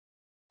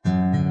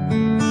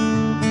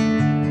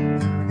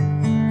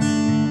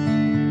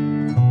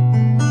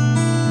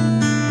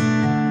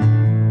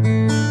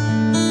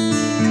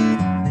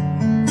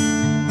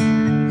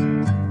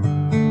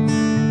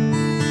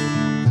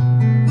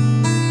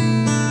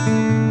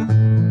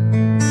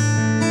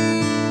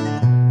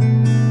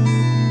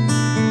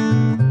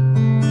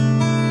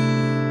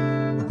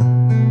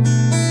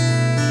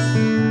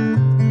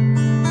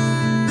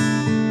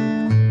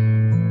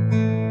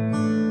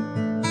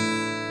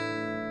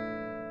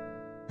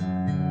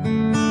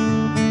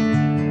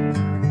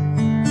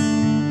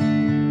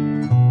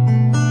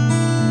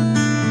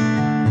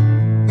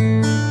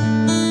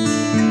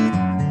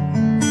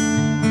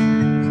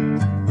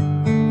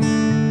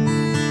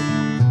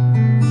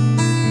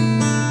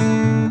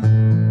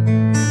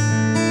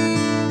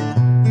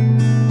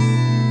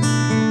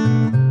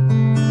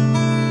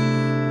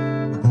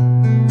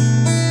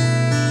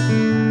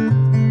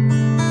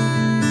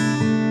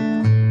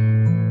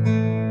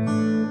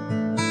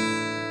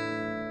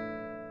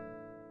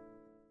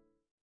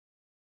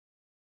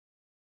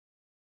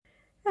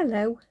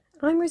Hello,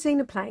 I'm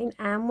Rosina Plain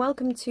and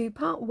welcome to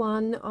part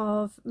one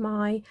of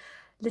my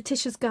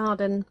Letitia's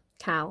Garden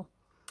cal.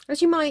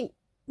 As you might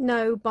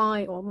know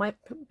by, or might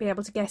be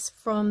able to guess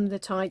from the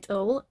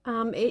title,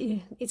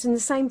 it's in the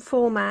same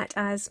format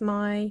as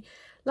my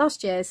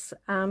last year's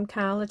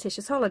cal,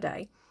 Letitia's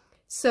Holiday.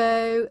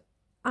 So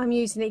I'm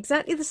using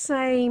exactly the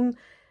same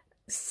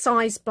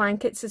size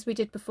blankets as we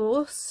did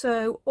before,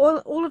 so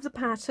all of the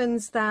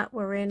patterns that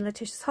were in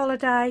Letitia's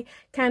Holiday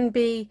can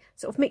be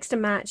sort of mixed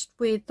and matched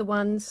with the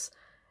ones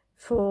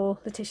for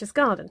Letitia's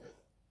Garden,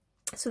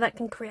 so that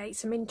can create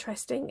some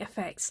interesting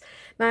effects.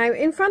 Now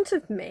in front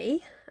of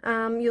me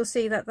you'll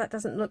see that that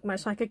doesn't look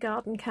much like a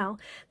garden cal.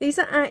 These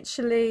are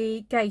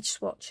actually gauge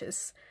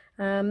swatches,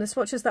 the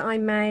swatches that I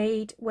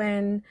made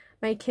when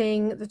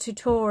making the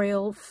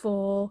tutorial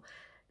for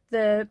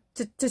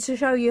to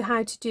show you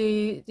how to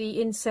do the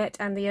inset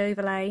and the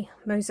overlay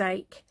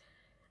mosaic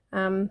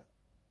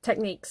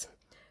techniques.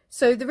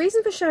 So the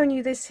reason for showing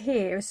you this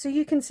here is so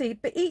you can see,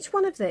 but each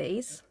one of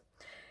these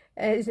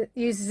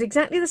uses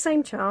exactly the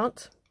same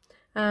chart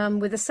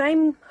with the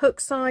same hook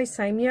size,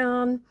 same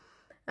yarn,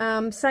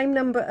 same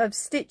number of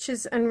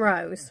stitches and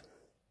rows.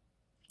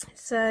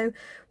 So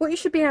what you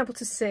should be able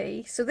to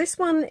see, so this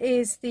one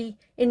is the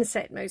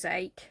inset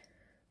mosaic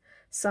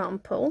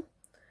sample.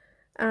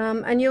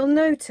 And you'll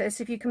notice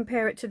if you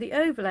compare it to the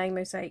overlay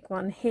mosaic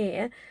one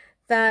here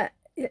that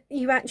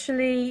you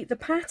actually, the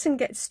pattern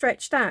gets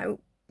stretched out.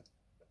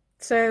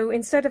 So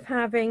instead of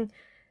having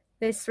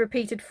this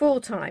repeated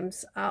 4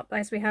 times up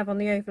as we have on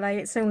the overlay,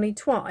 it's only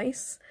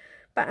twice.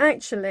 But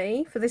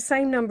actually for the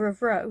same number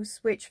of rows,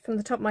 which from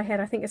the top of my head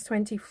I think is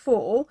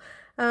 24,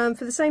 for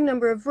the same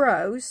number of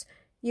rows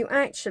you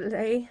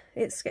actually,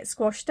 it gets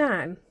squashed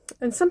down.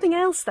 And something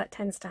else that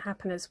tends to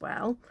happen as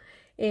well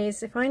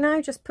is if I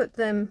now just put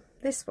them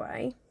this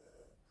way,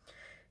 you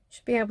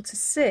should be able to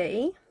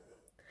see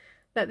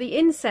that the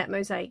inset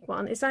mosaic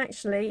one is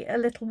actually a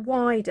little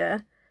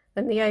wider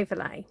than the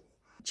overlay.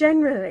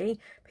 Generally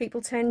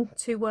people tend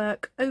to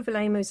work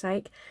overlay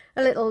mosaic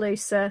a little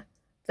looser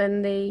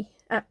than the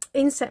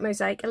inset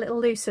mosaic, a little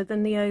looser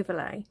than the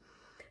overlay.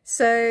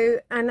 So,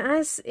 and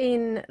as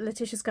in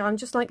Letitia's Garden,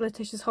 just like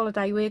Letitia's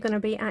Holiday, we're going to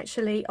be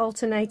actually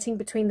alternating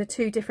between the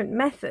two different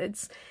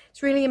methods.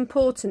 It's really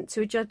important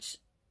to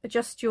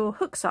adjust your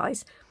hook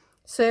size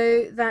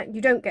so that you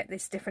don't get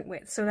this different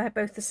width, so they're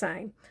both the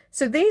same.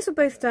 So these were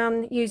both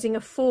done using a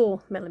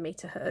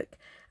 4mm hook,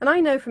 and I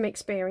know from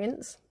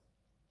experience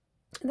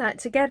that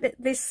to get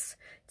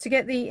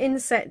the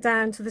inset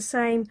down to the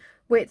same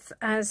width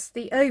as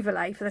the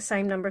overlay for the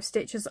same number of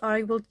stitches,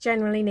 I will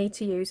generally need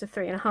to use a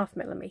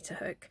 3.5mm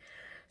hook.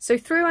 So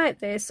throughout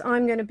this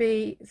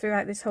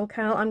whole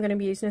cal, I'm going to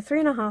be using a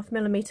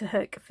 3.5mm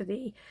hook for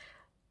the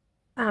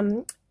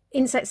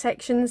inset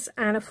sections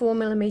and a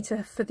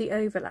 4mm for the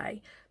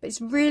overlay. But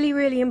it's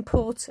really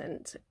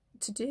important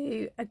to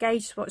do a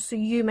gauge swatch so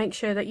you make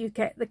sure that you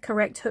get the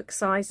correct hook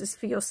sizes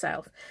for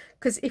yourself,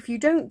 because if you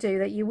don't do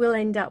that you will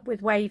end up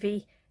with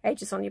wavy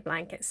edges on your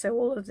blanket, so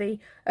all of the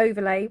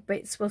overlay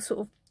bits will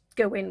sort of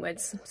go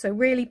inwards. So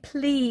really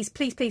please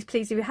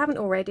if you haven't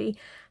already,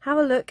 have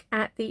a look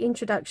at the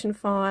introduction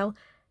file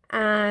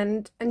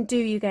and do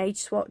your gauge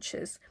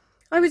swatches.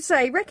 I would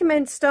say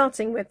recommend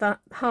starting with that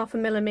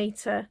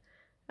 0.5mm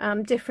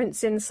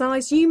difference in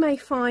size. You may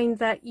find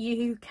that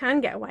you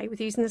can get away with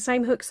using the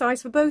same hook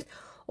size for both,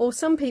 or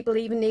some people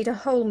even need a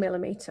whole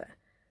millimetre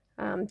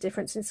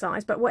difference in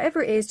size. But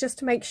whatever it is, just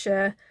to make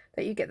sure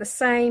that you get the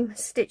same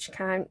stitch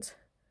count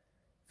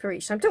for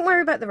each time. Don't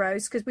worry about the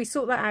rows because we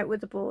sort that out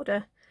with the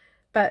border,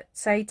 but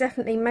say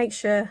definitely make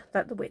sure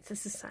that the width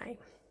is the same.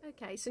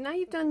 Okay, so now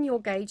you've done your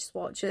gauge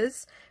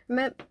swatches.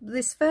 Remember,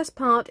 this first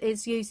part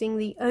is using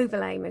the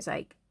overlay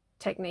mosaic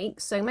technique,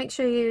 so make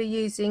sure you're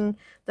using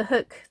the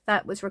hook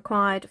that was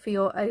required for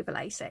your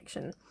overlay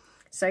section.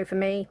 So for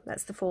me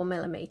that's the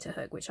 4mm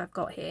hook, which I've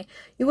got here.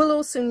 You will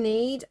also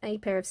need a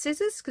pair of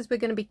scissors because we're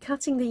going to be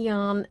cutting the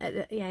yarn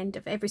at the end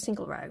of every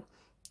single row.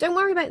 Don't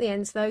worry about the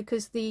ends though,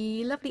 because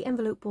the lovely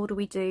envelope border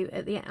we do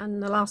at the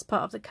end, the last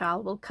part of the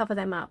cal, will cover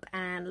them up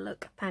and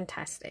look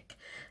fantastic.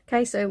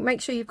 Okay, so make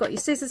sure you've got your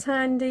scissors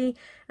handy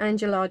and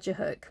your larger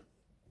hook.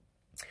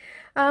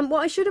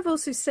 What I should have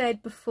also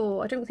said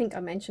before, I don't think I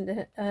mentioned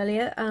it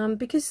earlier,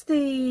 because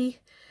the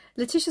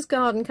Letitia's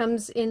Garden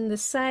comes in the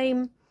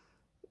same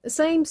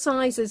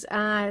sizes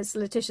as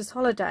Letitia's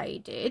Holiday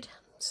did.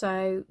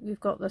 So we've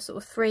got the sort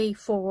of 3,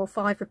 4 or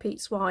 5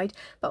 repeats wide,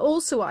 but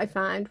also what I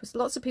found was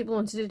lots of people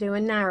wanted to do a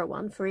narrow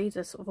one for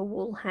either sort of a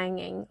wall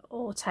hanging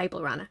or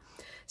table runner.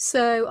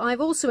 So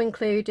I've also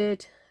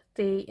included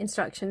the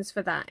instructions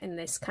for that in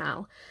this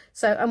cal.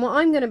 So, and what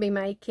I'm going to be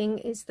making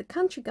is the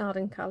country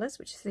garden colours,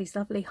 which is these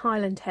lovely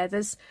Highland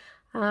heathers,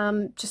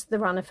 just the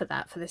runner for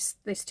that, for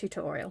this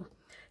tutorial.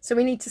 So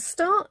we need to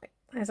start,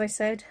 as I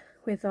said,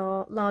 with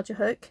our larger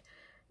hook,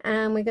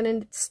 and we're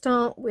going to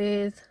start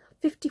with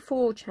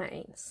 54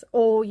 chains,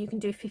 or you can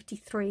do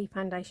 53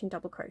 foundation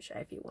double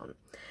crochet if you want.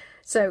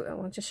 So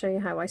I'll just show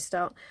you how I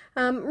start.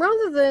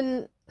 Rather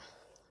than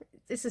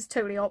this is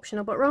totally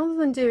optional, but rather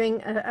than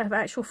doing an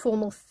actual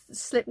formal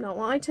slip knot,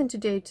 what I tend to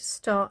do to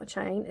start a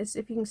chain is,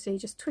 if you can see,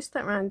 just twist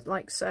that around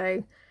like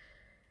so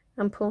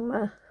and pull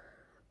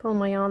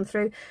my yarn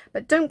through,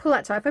 but don't pull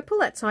that tight. If I pull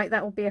that tight,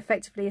 that will be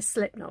effectively a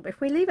slip knot. But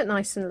if we leave it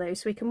nice and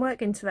loose, we can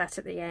work into that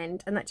at the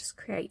end, and that just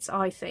creates,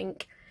 I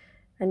think,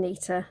 a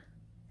neater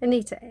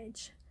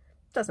edge.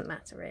 Doesn't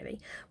matter really.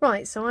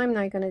 Right, so I'm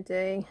now going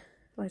to do,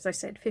 as I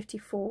said,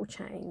 54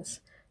 chains.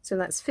 So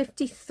that's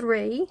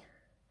 53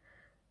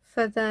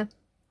 for the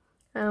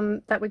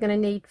that we're going to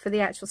need for the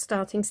actual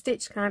starting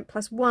stitch count,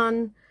 plus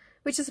 1,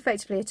 which is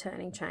effectively a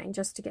turning chain,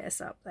 just to get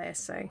us up there.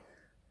 So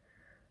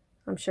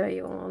I'm sure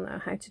you all know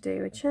how to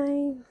do a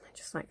chain,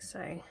 just like so.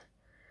 So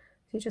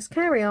you just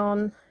carry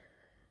on,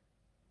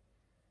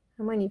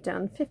 and when you've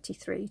done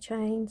 54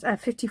 chains,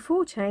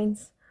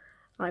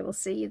 I will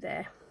see you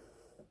there.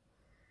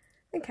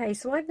 Okay,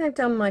 so I've now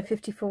done my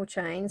 54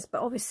 chains,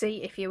 but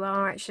obviously if you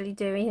are actually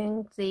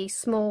doing the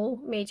small,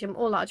 medium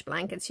or large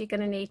blankets, you're going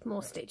to need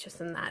more stitches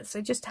than that.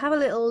 So just have a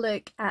little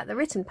look at the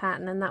written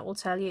pattern, and that will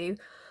tell you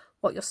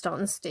what your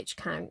starting stitch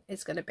count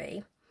is going to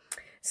be.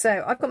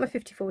 So I've got my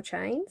 54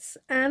 chains,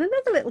 and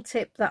another little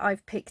tip that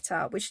I've picked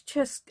up, which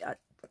just,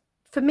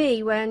 for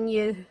me, when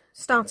you're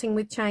starting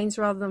with chains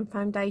rather than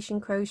foundation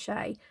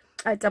crochet,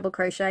 double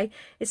crochet,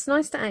 it's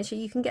nice to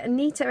actually, you can get a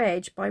neater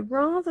edge by,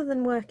 rather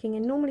than working,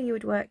 and normally you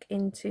would work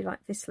into like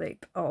this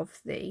loop of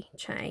the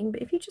chain,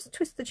 but if you just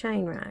twist the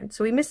chain round.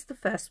 So we missed the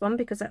first one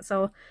because that's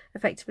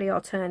effectively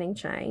our turning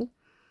chain,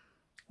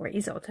 or it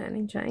is our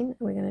turning chain, and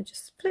we're going to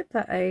just flip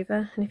that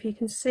over, and if you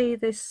can see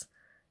this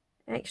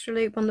extra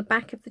loop on the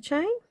back of the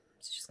chain,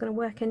 it's just going to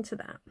work into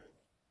that.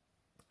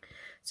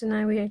 So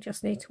now we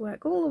just need to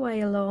work all the way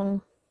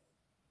along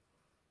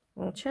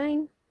our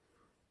chain,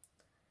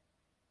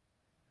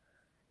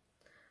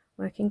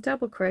 working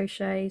double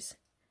crochets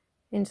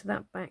into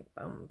that back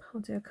bump.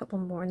 I'll do a couple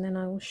more and then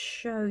I will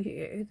show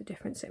you the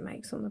difference it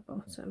makes on the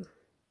bottom.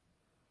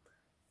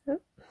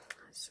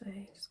 So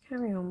just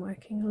carry on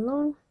working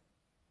along.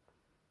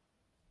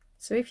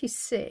 So if you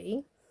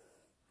see,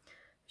 I'll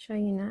show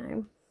you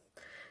now.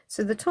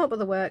 So the top of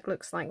the work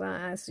looks like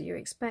that, as you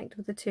expect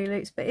with the 2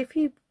 loops, but if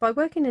you, by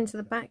working into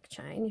the back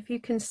chain, if you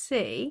can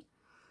see,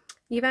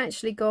 you've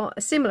actually got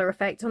a similar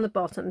effect on the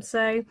bottom.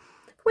 So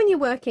when you're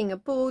working a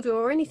border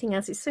or anything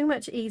else, it's so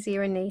much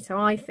easier and neater,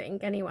 I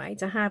think anyway,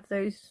 to have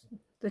the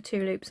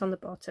 2 loops on the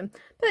bottom.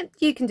 But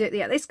you can do it,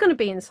 yeah, it's going to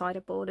be inside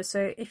a border,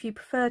 so if you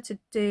prefer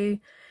to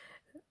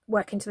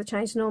work into the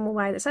chain the normal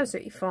way, that's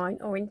absolutely fine,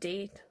 or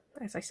indeed,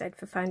 as I said,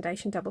 for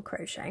foundation double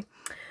crochet.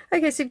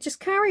 Okay, so just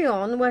carry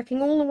on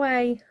working all the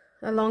way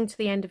along to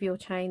the end of your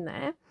chain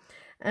there,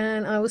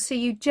 and I will see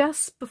you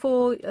just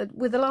before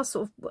with the last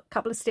sort of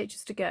couple of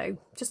stitches to go,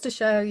 just to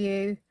show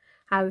you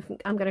how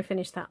I'm going to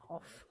finish that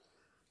off.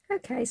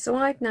 Okay, so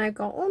I've now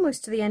got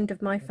almost to the end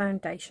of my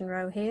foundation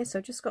row here, so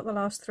I've just got the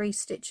last 3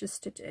 stitches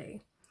to do.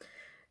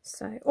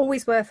 So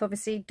always worth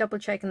obviously double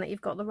checking that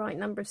you've got the right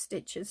number of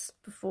stitches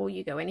before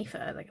you go any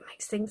further. It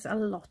makes things a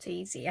lot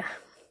easier.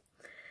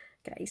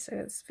 Okay, so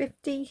it's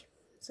 50,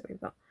 so we've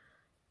got,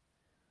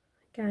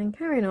 again,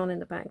 carrying on in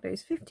the back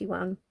loops,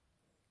 51,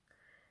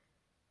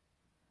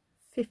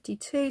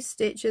 52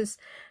 stitches,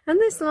 and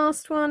this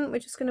last one we're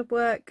just going to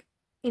work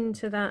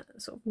into that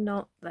sort of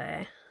knot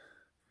there,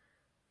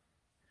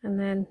 and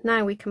then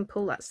now we can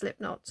pull that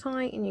slip knot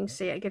tight, and you can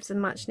see it gives a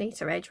much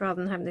neater edge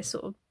rather than having this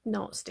sort of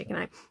knot sticking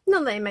out.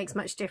 Not that it makes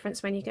much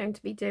difference when you're going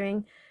to be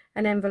doing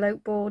an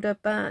envelope border,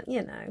 but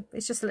you know,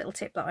 it's just a little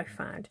tip that I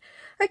found.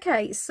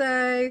 Okay,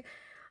 so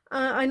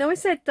I know I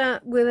said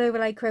that with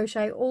overlay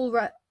crochet,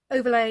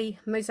 overlay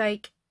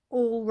mosaic,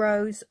 all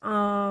rows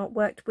are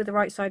worked with the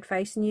right side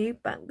facing you,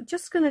 but we're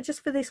just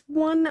for this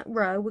one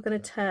row, we're going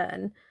to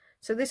turn.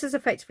 So this is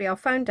effectively our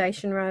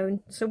foundation row.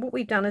 So what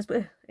we've done is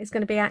it's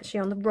going to be actually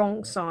on the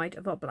wrong side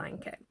of our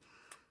blanket.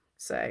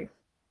 So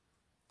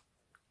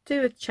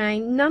do a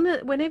chain.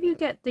 Whenever you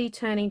get the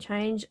turning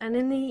change, and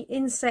in the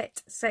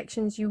inset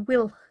sections you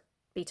will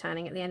be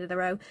turning at the end of the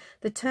row,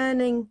 the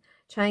turning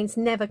chains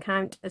never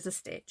count as a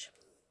stitch.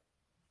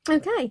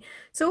 Okay,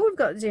 so all we've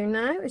got to do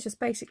now is just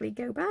basically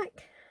go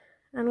back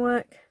and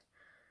work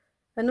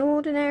an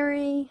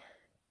ordinary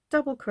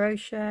double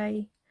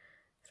crochet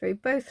through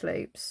both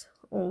loops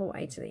all the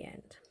way to the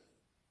end.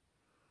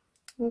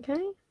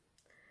 Okay,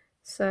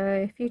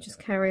 so if you just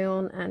carry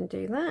on and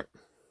do that,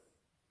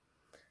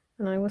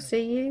 and I will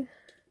see you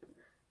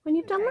when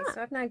you've done that.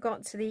 So I've now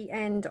got to the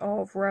end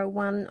of row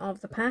 1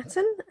 of the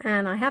pattern,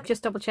 and I have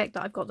just double checked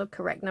that I've got the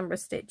correct number of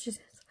stitches.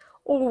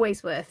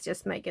 Always worth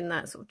just making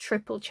that sort of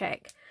triple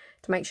check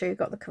to make sure you've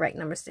got the correct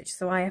number of stitches.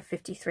 So I have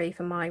 53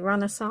 for my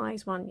runner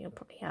size one. You'll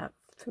probably have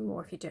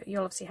more if you do.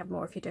 You'll obviously have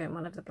more if you're doing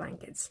one of the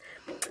blankets.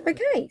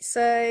 Okay,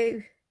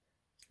 so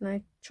now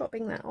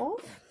chopping that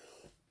off,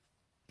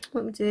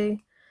 what we do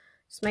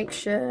is make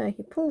sure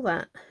you pull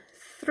that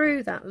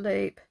through that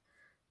loop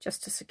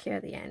just to secure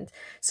the end.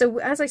 So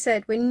as I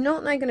said, we're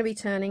not now going to be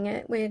turning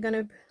it. We're going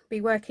to be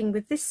working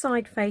with this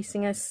side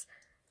facing us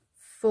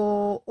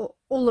for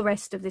all the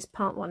rest of this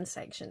part 1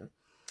 section.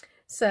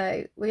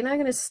 So we're now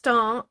going to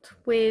start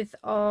with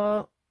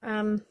our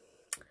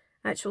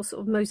actual sort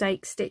of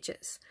mosaic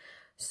stitches.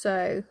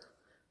 So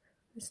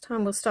this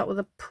time we'll start with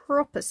a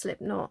proper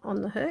slip knot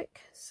on the hook.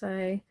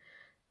 So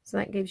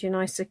that gives you a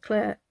nice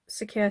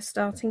secure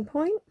starting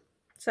point.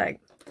 So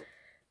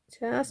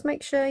just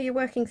make sure you're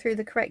working through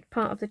the correct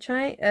part of the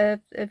chain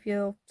of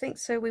your thing.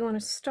 So we want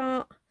to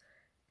start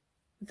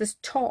the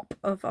top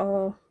of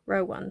our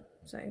row 1.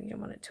 So you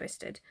don't want it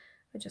twisted.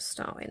 We just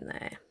start in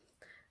there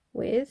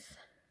with,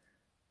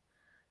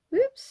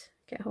 whoops,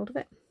 get hold of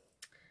it,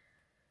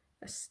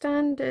 a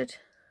standard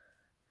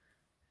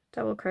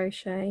double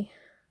crochet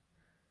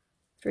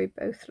through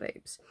both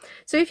loops.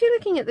 So if you're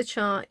looking at the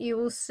chart, you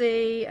will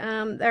see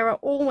there are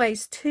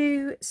always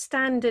 2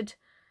 standard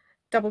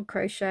double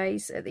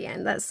crochets at the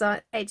end. That's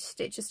our edge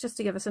stitches, just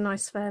to give us a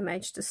nice firm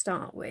edge to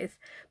start with.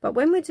 But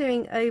when we're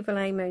doing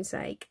overlay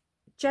mosaic,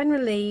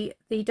 generally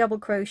the double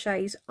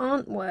crochets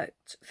aren't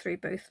worked through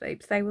both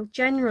loops. They will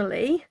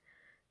generally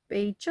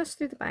be just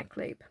through the back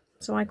loop.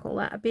 So I call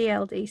that a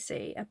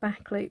BLDC, a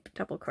back loop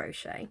double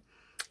crochet.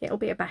 It'll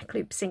be a back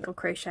loop single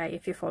crochet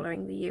if you're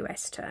following the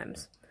US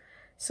terms.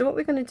 So what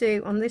we're going to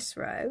do on this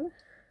row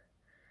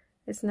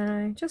is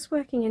now just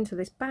working into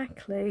this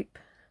back loop.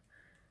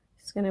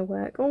 It's going to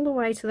work all the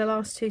way to the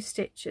last 2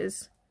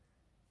 stitches,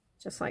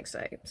 just like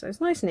so. So it's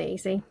nice and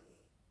easy.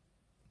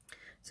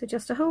 So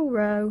just a whole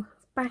row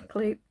of back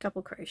loop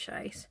double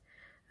crochets.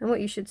 And what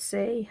you should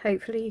see,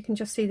 hopefully you can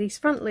just see these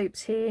front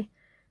loops here,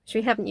 which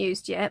we haven't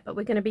used yet, but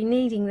we're going to be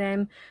needing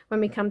them when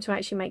we come to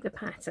actually make the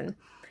pattern.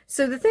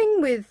 So the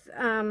thing with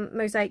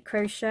mosaic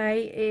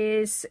crochet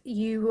is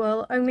you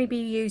will only be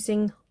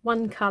using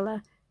one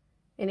colour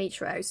in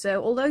each row.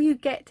 So although you're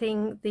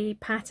getting the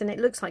pattern, it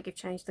looks like you've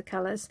changed the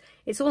colours,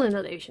 it's all an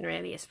illusion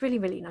really. It's really,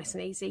 really nice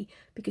and easy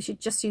because you're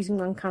just using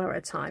one colour at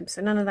a time,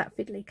 so none of that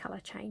fiddly colour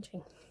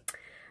changing.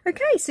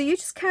 Okay, so you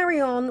just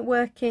carry on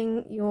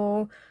working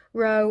your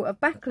row of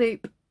back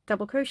loop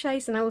double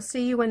crochets, and I will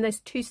see you when there's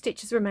 2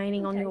 stitches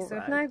remaining on your row. So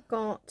I've now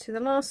got to the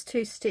last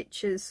 2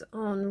 stitches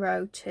on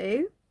row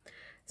 2.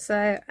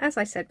 So as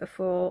I said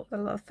before,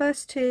 the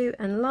first 2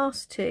 and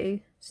last 2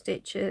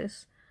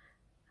 stitches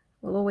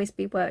will always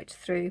be worked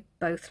through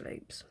both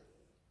loops.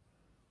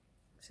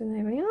 So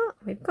there we are,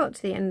 we've got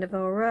to the end of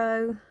our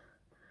row,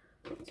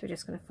 so we're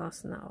just going to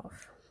fasten that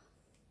off.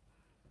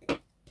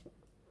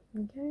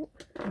 Okay,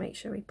 make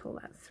sure we pull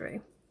that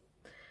through.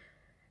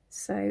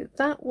 So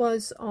that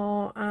was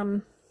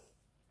our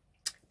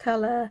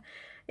colour.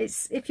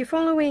 It's, if you're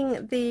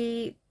following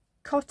the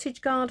cottage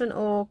garden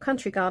or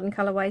country garden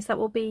colourways, that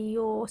will be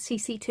your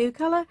CC2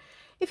 colour.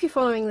 If you're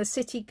following the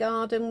city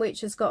garden,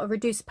 which has got a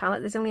reduced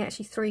palette, there's only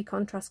actually 3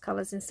 contrast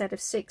colours instead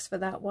of 6 for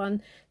that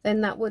one,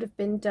 then that would have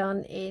been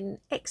done in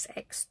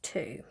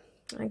XX2.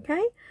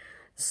 Okay,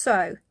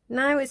 so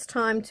now it's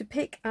time to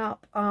pick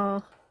up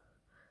our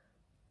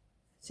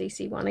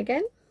CC1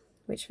 again,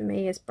 which for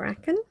me is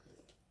bracken,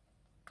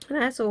 and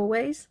as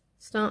always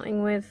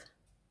starting with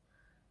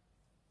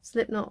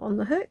slip knot on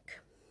the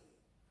hook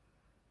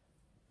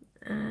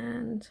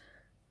and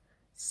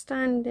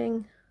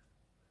standing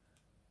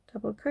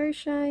double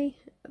crochet.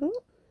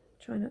 Ooh,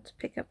 try not to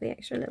pick up the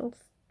extra little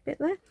bit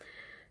there.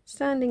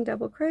 Standing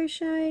double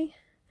crochet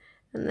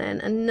and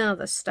then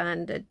another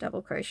standard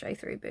double crochet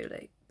through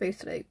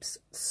both loops.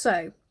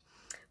 So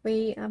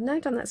we have now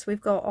done that. So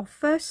we've got our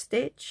first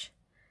stitch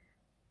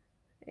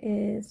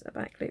is a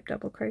back loop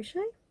double crochet,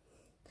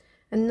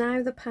 and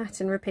now the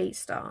pattern repeat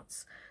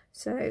starts.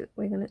 So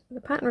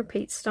the pattern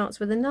repeat starts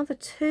with another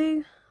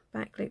 2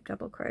 back loop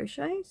double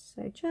crochets,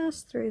 so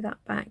just through that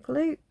back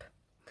loop.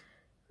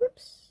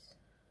 Whoops.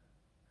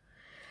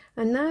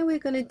 And now we're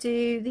going to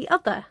do the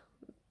other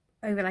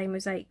overlay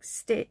mosaic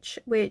stitch,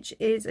 which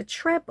is a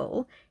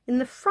treble in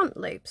the front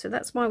loop. So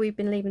that's why we've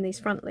been leaving these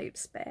front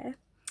loops bare.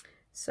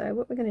 So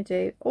what we're going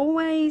to do,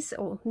 always,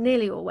 or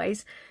nearly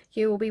always,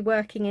 you will be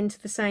working into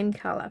the same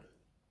colour.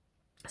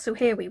 So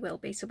here we will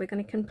be. So we're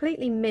going to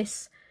completely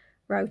miss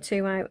row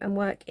 2 out and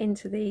work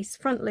into these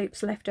front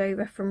loops left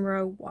over from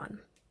row 1.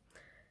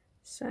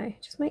 So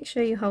just make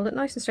sure you hold it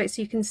nice and straight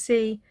so you can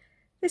see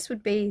this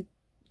would be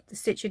the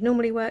stitch you'd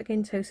normally work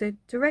into. So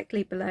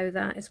directly below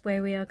that is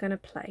where we are going to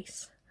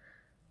place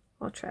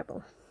our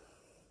treble.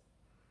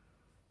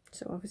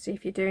 So obviously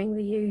if you're doing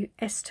the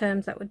US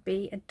terms, that would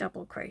be a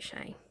double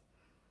crochet.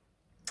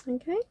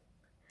 Okay,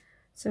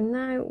 so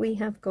now we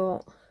have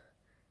got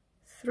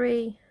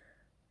 3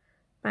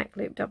 back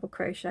loop double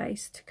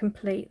crochets to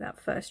complete that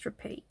first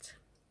repeat.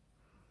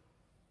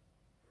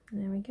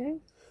 There we go.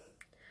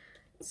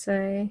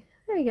 So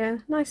there we go,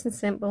 nice and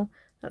simple.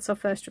 That's our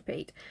first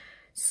repeat.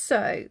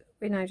 So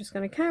we're now just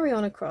going to carry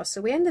on across.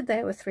 So we ended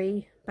there with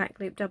 3 back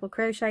loop double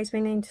crochets.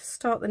 We need to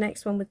start the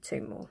next one with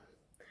 2 more.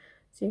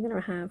 So you're going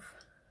to have,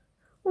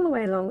 all the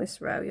way along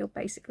this row, you'll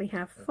basically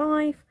have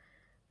 5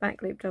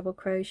 back loop double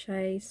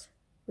crochets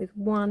with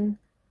 1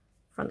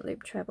 front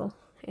loop treble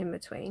in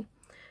between.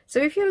 So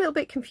if you're a little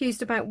bit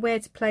confused about where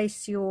to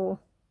place your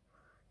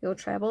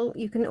treble,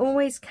 you can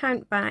always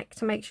count back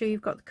to make sure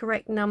you've got the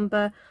correct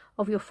number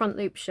of your front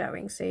loop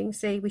showing. So you can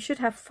see we should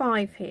have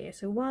 5 here.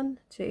 So 1,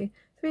 2,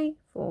 3,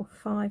 4,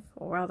 5,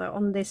 or rather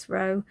on this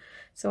row.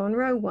 So on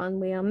row 1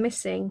 we are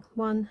missing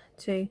 1,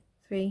 2,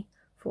 3,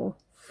 4,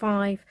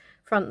 5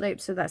 front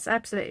loops. So that's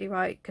absolutely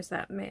right, because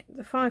that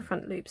the 5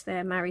 front loops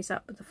there marries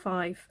up with the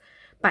 5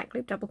 back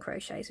loop double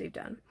crochets we've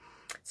done.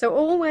 So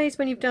always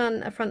when you've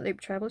done a front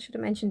loop treble, should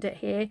have mentioned it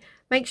here,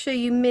 make sure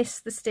you miss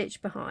the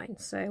stitch behind.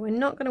 So we're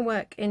not going to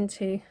work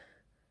into,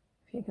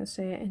 if you can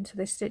see it, into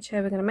this stitch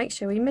here. We're going to make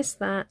sure we miss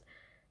that,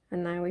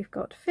 and now we've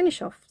got to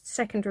finish off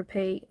second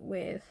repeat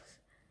with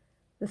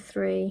the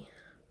 3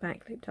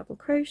 back loop double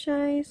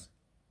crochets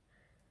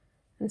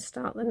and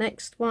start the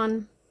next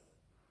one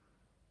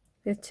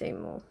with 2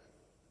 more.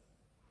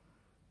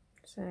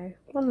 So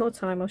one more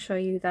time I'll show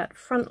you that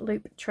front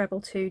loop treble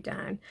 2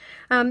 down.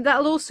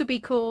 That'll also be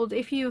called,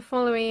 if you're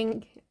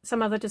following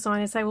some other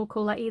designers, they will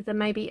call that either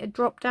maybe a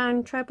drop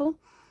down treble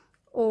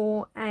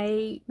or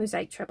a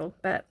mosaic treble,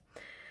 but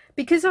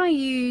because I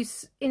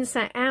use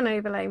inset and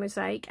overlay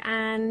mosaic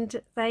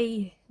and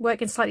they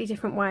work in slightly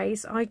different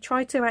ways, I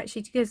try to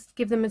actually just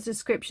give them a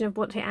description of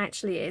what it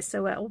actually is.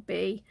 So it'll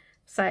be,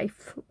 say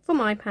for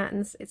my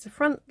patterns, it's a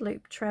front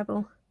loop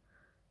treble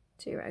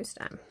 2 rows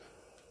down.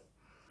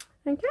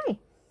 Okay,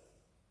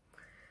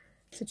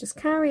 so just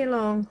carry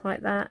along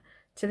like that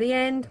to the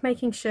end,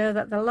 making sure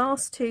that the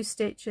last 2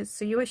 stitches,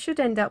 so you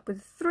should end up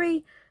with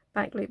 3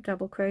 back loop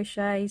double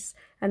crochets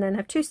and then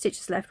have 2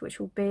 stitches left, which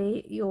will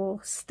be your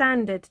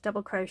standard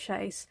double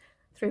crochets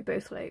through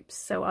both loops.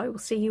 So I will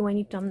see you when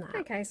you've done that.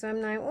 Okay, so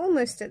I'm now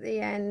almost at the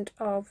end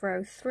of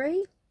row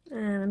 3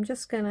 and I'm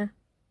just going to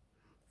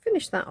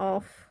finish that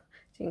off.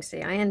 So you can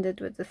see I ended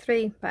with the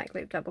 3 back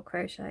loop double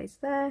crochets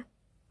there.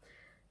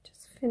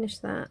 Just finish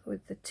that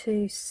with the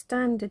 2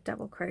 standard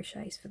double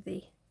crochets for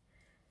the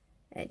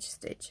edge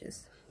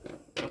stitches.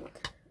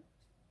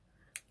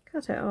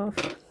 Cut it off,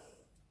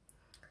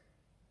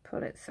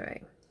 pull it through.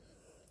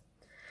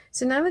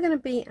 So now we're going to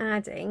be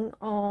adding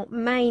our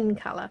main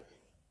colour,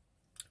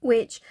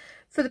 which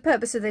for the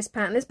purpose of this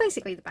pattern is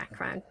basically the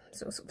background,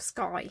 sort of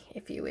sky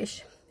if you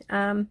wish.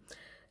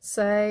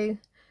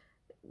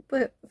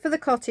 But for the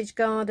cottage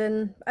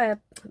garden,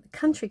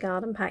 country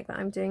garden pack that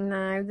I'm doing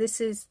now,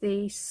 this is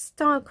the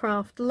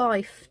Stylecraft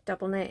Life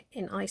double knit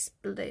in ice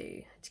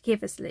blue to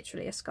give us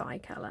literally a sky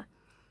colour.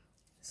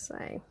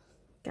 So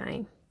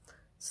again,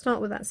 start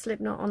with that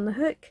slip knot on the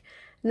hook,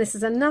 and this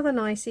is another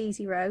nice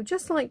easy row,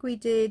 just like we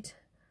did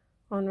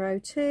on row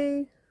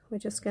 2. We're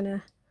just going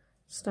to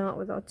start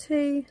with our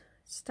 2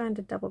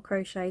 standard double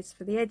crochets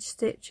for the edge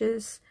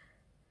stitches,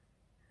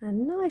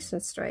 and nice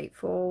and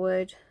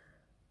straightforward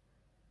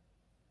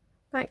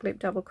back loop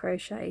double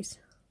crochets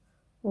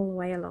all the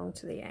way along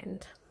to the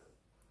end.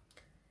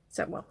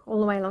 So, well, all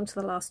the way along to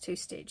the last 2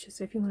 stitches.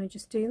 So if you want to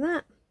just do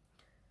that,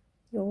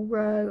 your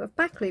row of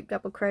back loop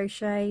double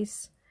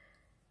crochets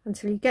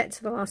until you get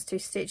to the last 2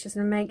 stitches,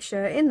 and make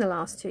sure in the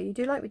last 2 you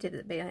do like we did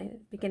at the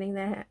beginning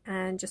there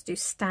and just do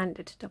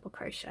standard double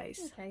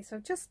crochets. Okay, so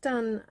I've just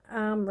done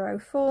row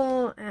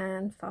 4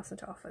 and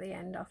fastened it off at the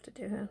end after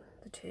doing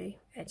the 2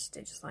 edge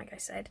stitches like I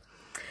said.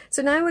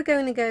 So now we're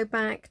going to go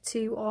back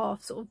to our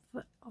sort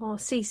of our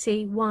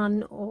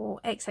CC1 or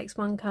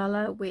XX1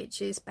 colour,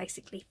 which is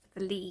basically for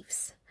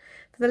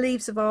the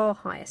leaves of our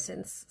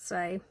hyacinths.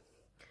 So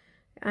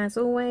as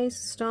always,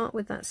 start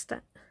with that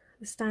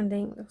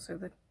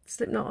the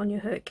slip knot on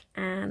your hook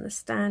and the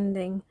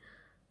standing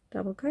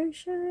double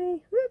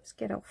crochet. Whoops,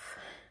 get off.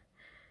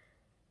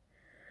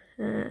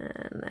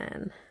 And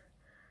then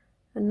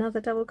another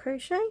double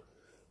crochet.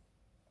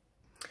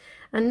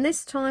 And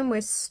this time we're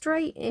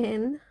straight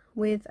in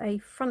with a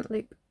front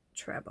loop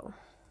treble.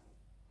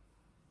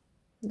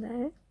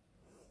 There.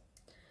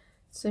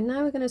 So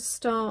now we're going to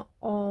start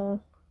our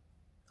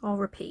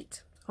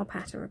repeat, our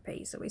pattern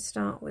repeat. So we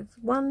start with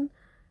 1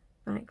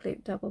 back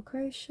loop double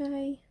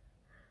crochet,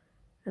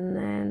 and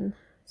then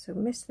so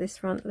miss this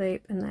front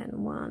loop, and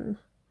then 1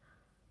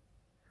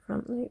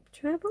 front loop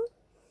treble.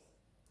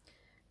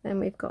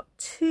 Then we've got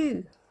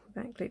 2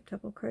 back loop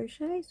double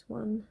crochets,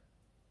 1,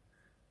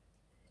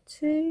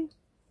 2,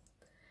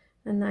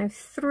 and now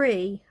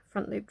 3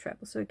 front loop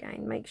treble. So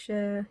again, make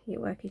sure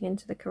you're working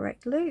into the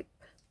correct loop.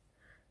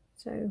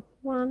 So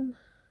 1,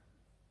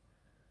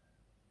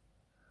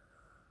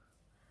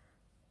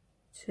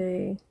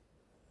 2,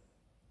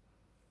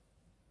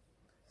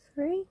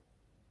 3.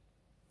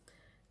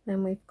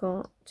 Then we've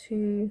got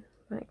 2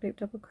 back loop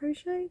double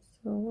crochets.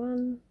 So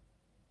 1,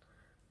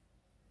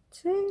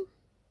 2,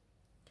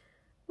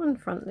 1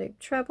 front loop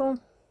treble,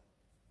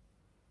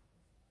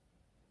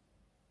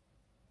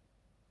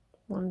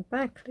 1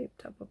 back loop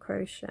double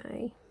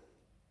crochet,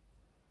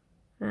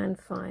 and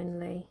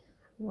finally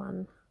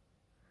 1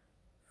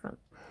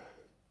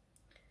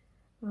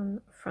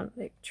 front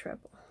loop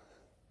treble.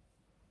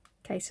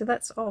 Okay, so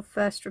that's our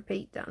first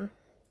repeat done.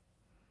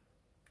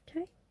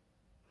 Okay,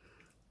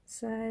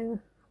 so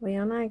we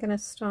are now going to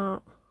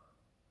start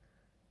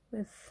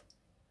with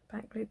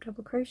back loop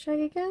double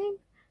crochet again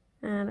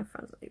and a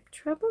front loop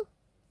treble.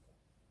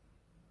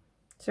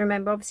 So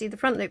remember, obviously the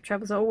front loop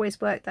trebles always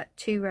work that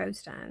 2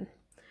 rows down,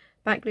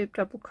 back loop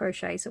double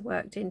crochets are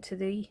worked into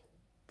the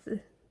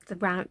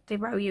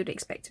row you'd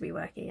expect to be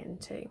working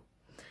into.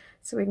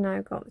 So we've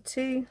now got the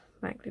 2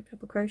 back loop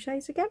double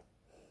crochets again,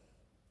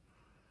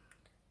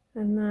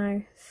 and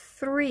now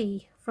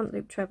 3 front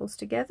loop trebles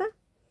together.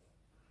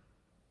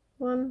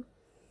 1,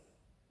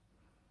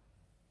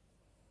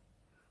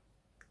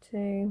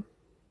 2,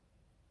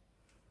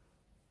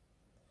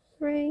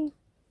 3,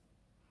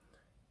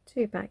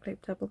 2 back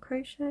loop double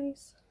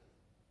crochets.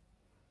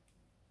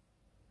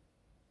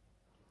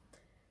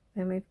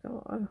 Then we've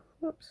got a,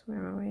 whoops,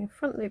 where are we? A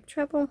front loop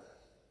treble,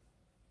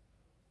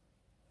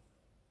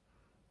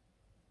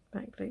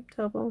 back loop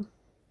double,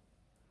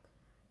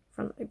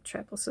 front loop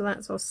treble. So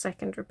that's our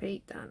second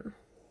repeat done.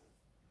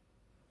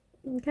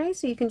 Okay,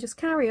 so you can just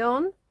carry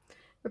on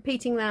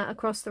repeating that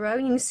across the row.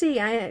 You can see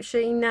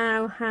actually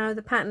now how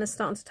the pattern is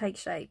starting to take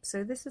shape.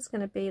 So this is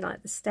going to be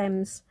like the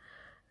stems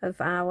of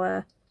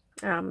our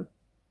the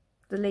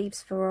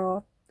leaves for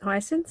our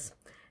hyacinths,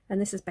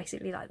 and this is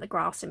basically like the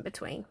grass in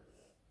between.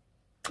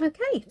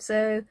 Okay,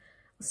 so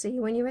I'll see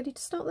you when you're ready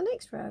to start the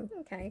next row.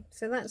 Okay,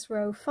 so that's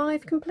row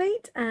 5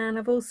 complete, and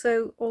I've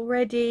also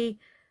already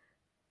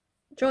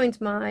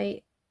joined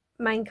my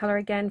main colour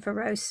again for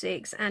row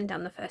 6 and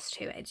done the first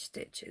 2 edge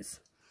stitches.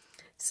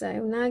 So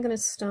I'm now going to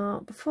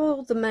start,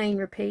 before the main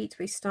repeat,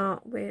 we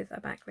start with a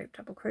back loop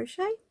double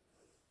crochet,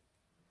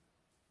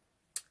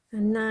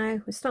 and now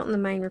we're starting the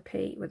main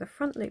repeat with a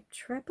front loop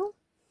treble.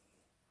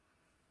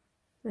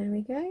 There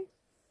we go,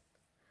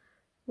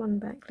 1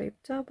 back loop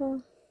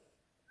double,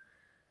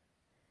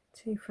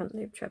 2 front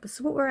loop trebles.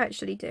 So what we're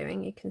actually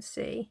doing, you can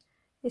see,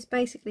 is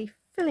basically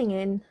filling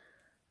in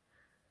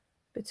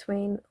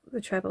between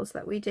the trebles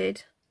that we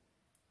did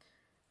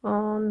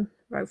on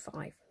row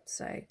 5.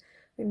 So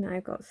we've now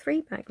got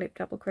 3 back loop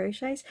double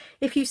crochets.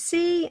 If you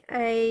see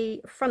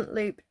a front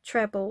loop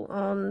treble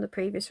on the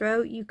previous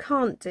row, you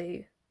can't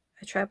do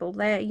a treble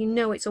there. You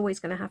know it's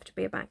always going to have to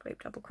be a back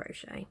loop double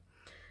crochet.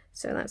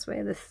 So that's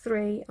where the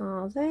 3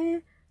 are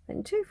there.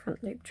 Then 2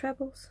 front loop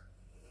trebles,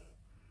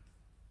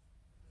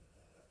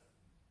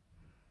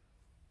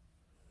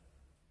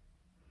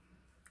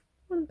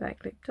 1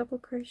 back loop double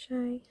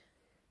crochet,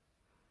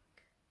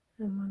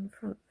 and 1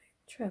 front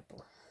loop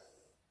treble.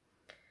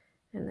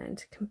 And then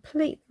to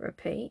complete the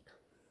repeat,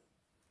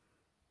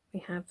 we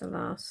have the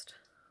last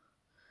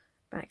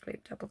back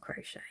loop double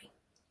crochet.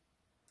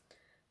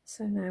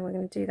 So now we're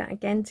going to do that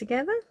again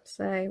together.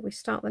 So we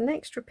start the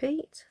next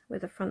repeat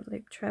with a front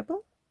loop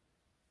treble.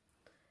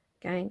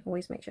 Again,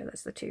 always make sure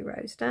that's the 2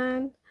 rows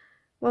down,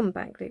 1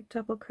 back loop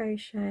double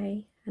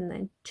crochet, and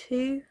then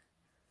 2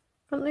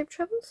 front loop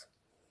trebles.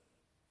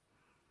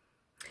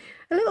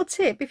 A little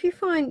tip, if you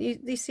find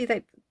you see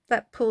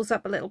that pulls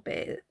up a little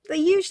bit, they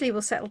usually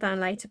will settle down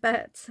later,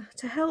 but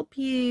to help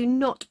you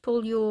not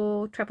pull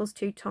your trebles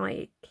too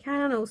tight, it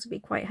can also be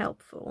quite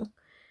helpful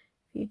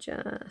if you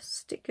just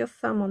stick your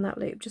thumb on that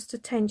loop just to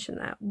tension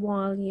that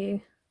while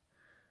you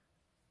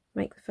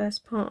make the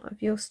first part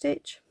of your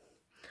stitch.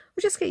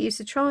 Or just get used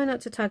to trying not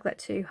to tug that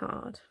too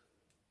hard.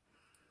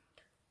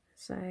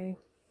 So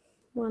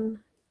 1,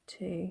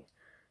 2,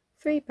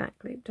 3 back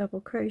loop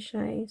double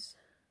crochets,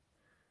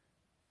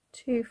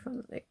 2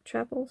 front loop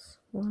trebles,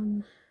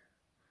 1,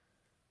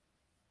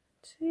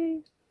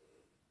 2,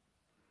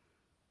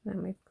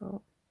 then we've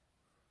got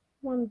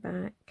 1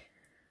 back,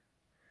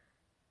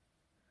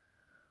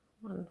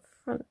 1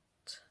 front,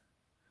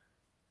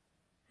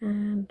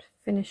 and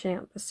finishing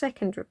up the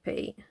second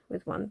repeat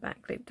with 1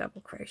 back loop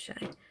double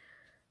crochet.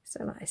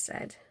 So like I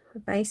said,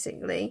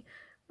 basically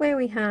where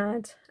we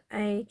had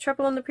a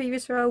treble on the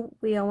previous row,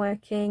 we are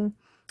working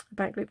a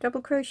back loop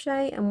double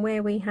crochet, and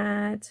where we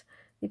had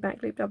the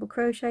back loop double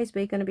crochets,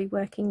 we're going to be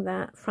working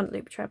that front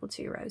loop treble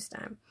 2 rows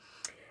down.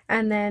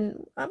 And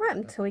then right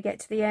until we get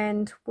to the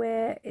end,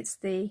 where it's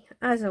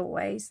as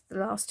always, the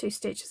last 2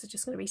 stitches are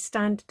just going to be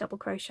standard double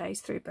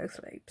crochets through both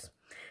loops.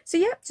 So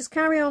yeah, just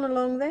carry on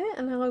along there,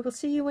 and I will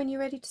see you when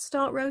you're ready to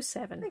start row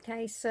 7.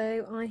 Okay,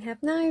 so I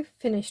have now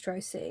finished row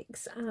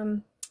 6.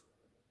 You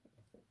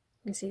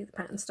can see the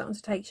pattern starting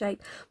to take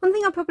shape. One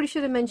thing I probably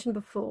should have mentioned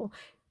before,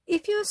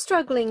 if you're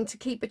struggling to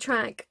keep a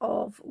track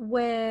of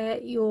where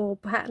your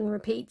pattern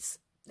repeats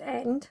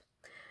end,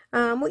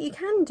 what you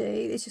can do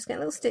is just get a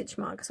little stitch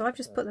marker. So I've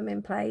just put them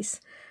in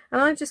place,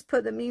 and I've just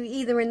put them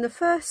either in the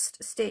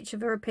first stitch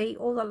of a repeat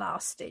or the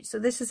last stitch. So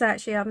this is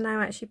actually, I've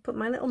now actually put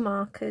my little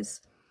markers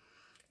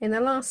in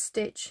the last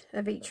stitch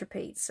of each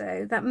repeat.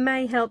 So that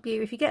may help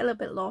you if you get a little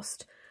bit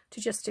lost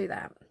to just do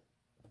that.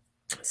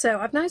 So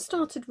I've now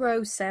started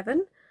row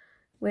 7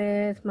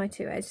 with my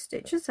 2 edge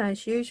stitches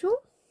as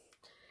usual,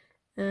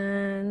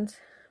 and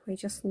we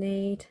just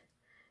need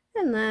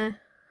in there a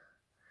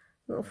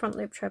little front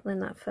loop treble in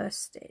that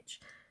first stitch.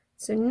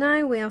 So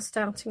now we are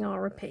starting our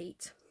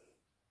repeat.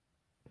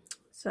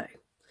 So I'm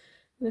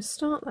going to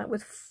start that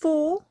with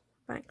 4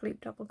 back loop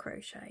double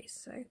crochets.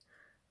 So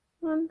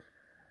 1,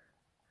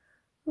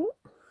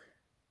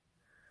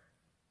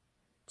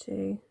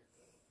 2,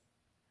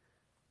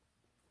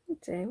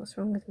 dear, what's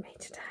wrong with me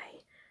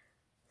today?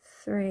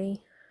 3,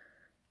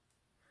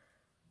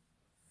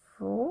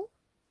 4,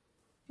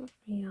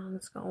 the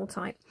yarn's got all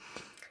tight.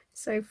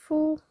 So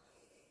 4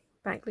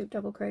 back loop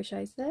double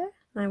crochets there.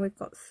 Now we've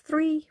got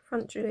 3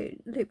 front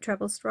loop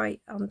trebles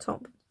straight on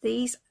top of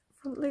these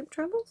front loop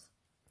trebles.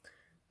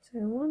 So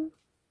 1,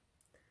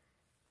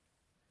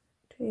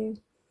 2,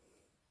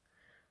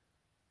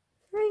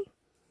 3,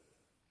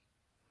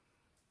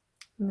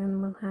 and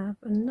then we'll have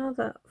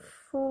another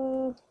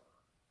 4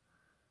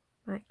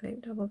 back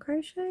loop double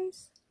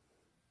crochets,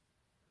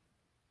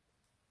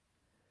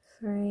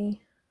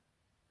 3,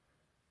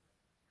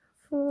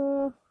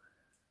 4,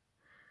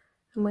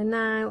 and we're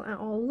now at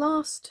our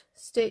last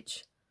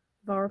stitch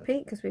of our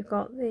repeat because we've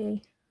got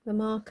the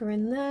marker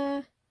in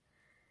there,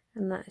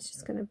 and that is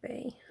just going to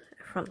be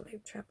a front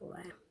loop treble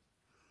there.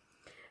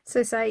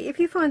 So say if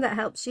you find that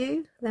helps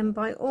you, then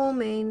by all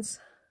means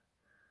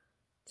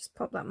just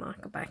pop that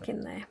marker back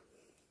in there.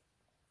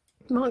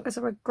 Markers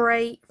are a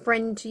great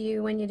friend to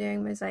you when you're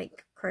doing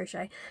mosaic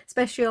crochet,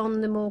 especially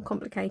on the more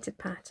complicated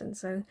pattern.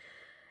 So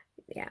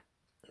yeah,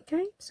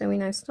 okay, so we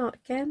now start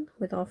again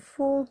with our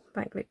 4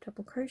 back loop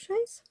double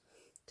crochets,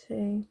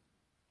 2,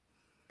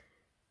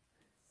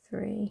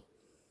 3,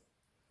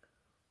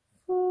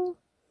 4,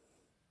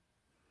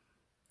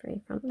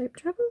 3 front loop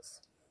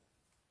trebles.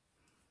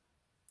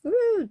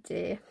 Oh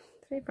dear,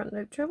 3 front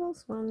loop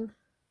trebles, 1,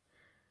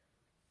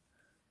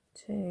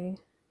 2,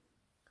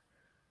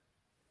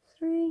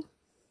 3,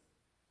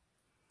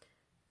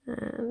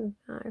 and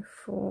now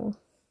 4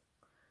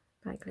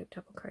 back loop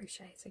double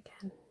crochets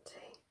again, 2,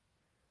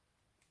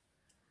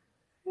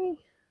 3,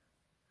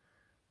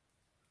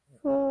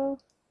 4,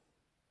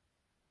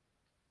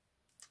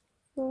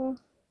 4,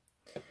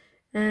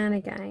 and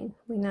again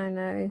we now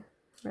know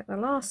we're at the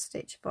last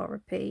stitch of our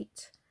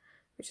repeat,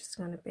 which is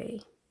going to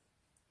be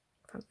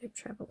front loop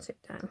treble, tip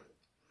down.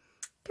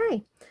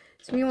 Okay,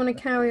 so you want to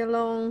carry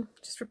along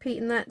just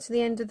repeating that to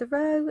the end of the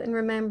row, and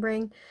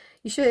remembering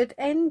you should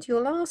end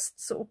your last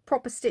sort of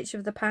proper stitch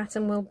of the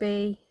pattern will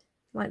be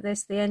like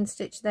this, the end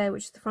stitch there,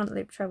 which is the front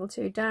loop treble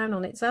 2 down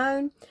on its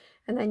own,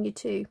 and then your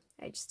 2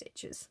 edge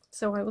stitches.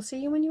 So I will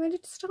see you when you're ready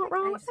to start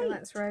row 8. So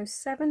that's row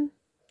 7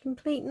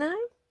 complete now,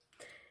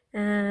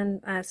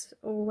 and as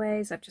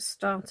always I've just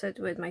started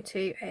with my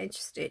 2 edge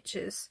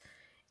stitches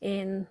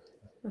in.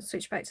 I'll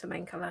switch back to the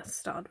main colour,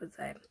 start with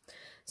them.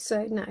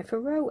 So now for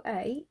row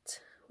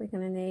 8 we're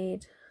going to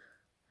need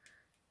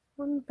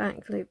 1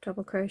 back loop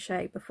double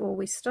crochet before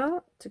we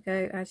start to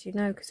go, as you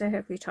know, because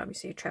every time you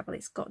see a treble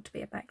it's got to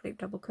be a back loop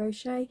double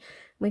crochet.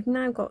 We've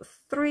now got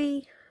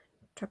 3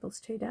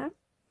 trebles 2 down,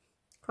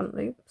 front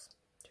loops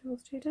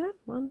trebles 2 down,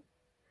 1,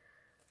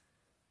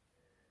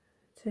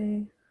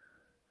 2,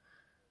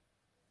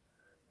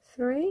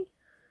 3.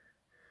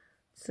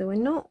 So we're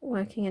not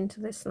working into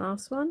this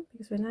last one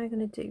because we're now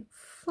going to do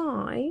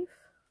 5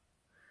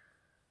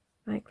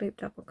 back loop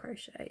double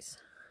crochets,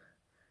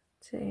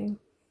 2,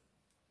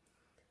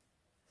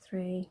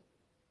 3,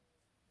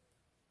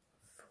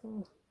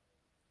 4,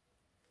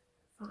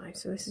 5.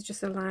 So this is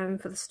just allowing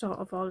for the start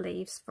of our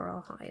leaves for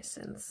our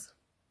hyacinths.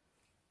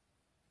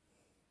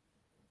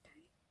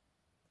 Okay,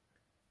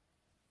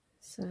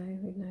 so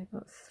we've now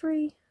got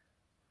 3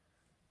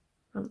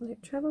 front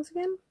loop trebles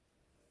again,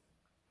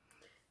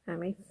 and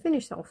we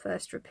finish our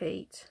first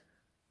repeat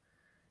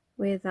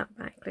with that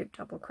back loop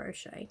double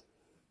crochet.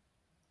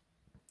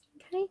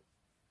 Okay,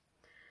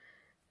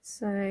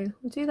 so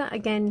we'll do that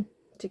again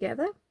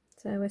together.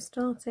 So we're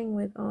starting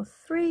with our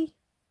 3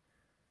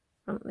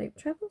 front loop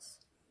trebles,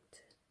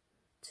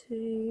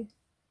 2,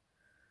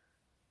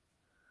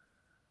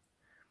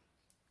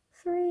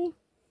 3,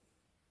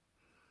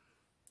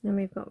 then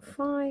we've got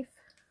 5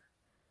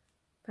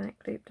 back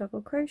loop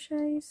double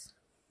crochets,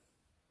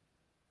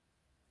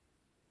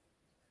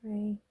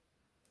 3,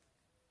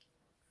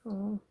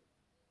 4,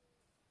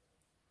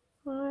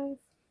 5,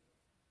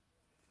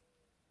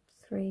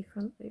 3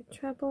 front loop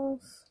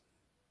trebles,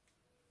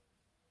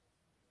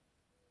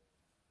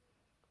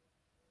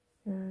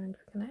 and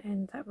we're going to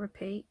end that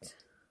repeat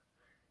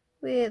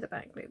with a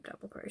back loop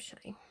double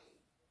crochet.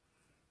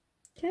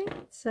 Okay,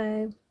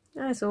 so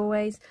as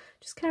always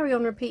just carry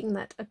on repeating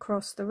that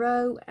across the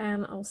row,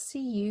 and I'll see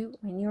you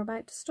when you're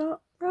about to start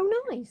row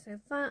 9. So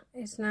that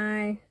is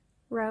now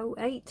row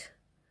 8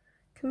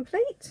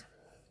 complete.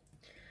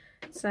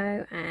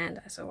 So,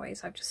 and as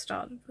always I've just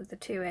started with the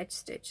 2 edge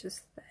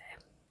stitches there.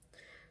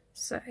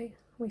 So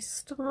we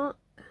start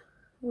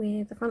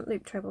with the front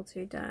loop treble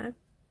 2 down,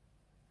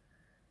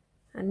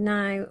 and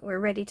now we're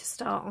ready to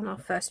start on our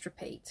first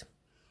repeat.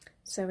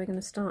 So we're going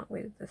to start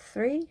with the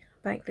 3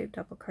 back loop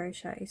double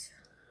crochets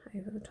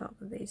over the top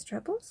of these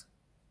trebles,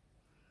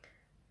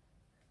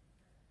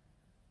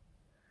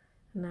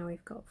 and now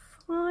we've got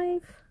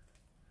 5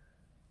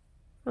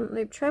 front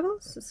loop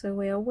trebles, so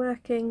we are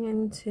working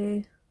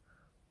into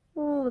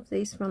all of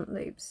these front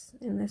loops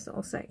in this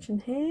little section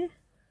here.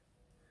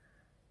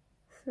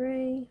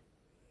 3,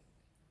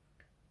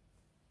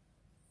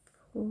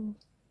 4,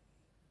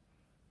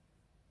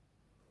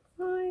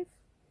 5,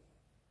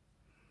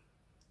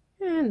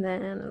 and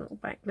then a little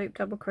back loop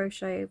double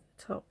crochet over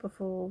the top of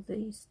all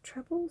these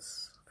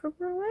trebles for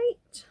row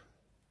 8.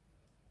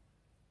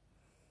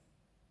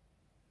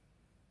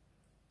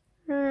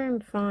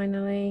 and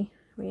finally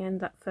we end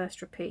that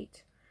first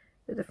repeat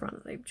with the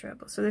front loop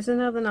treble. So there's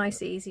another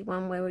nice easy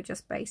one where we're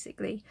just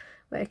basically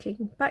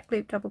working back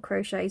loop double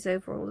crochets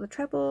over all the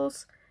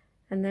trebles,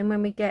 and then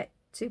when we get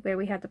to where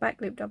we had the back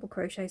loop double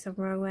crochets on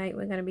row 8,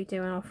 we're going to be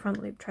doing our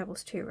front loop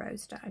trebles 2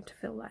 rows down to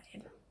fill that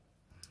in.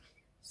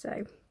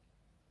 So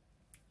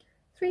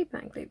 3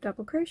 back loop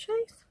double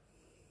crochets,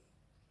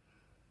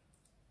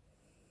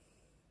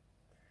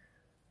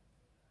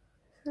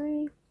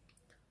 3,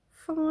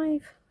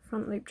 5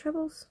 front loop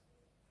trebles,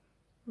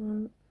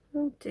 1,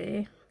 oh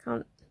dear,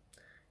 can't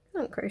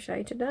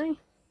crochet today,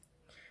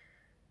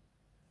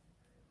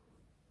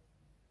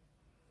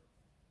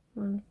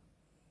 1,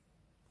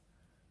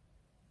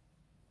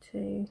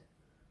 2,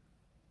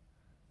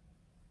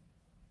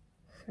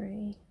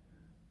 3,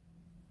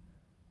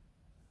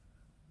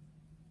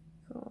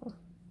 4,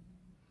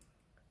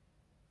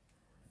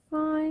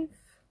 5,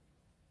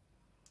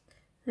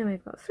 then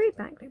we've got 3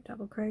 back loop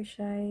double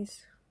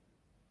crochets,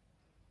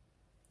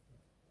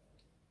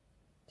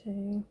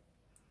 2,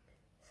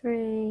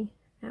 3,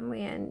 and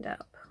we end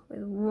up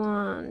with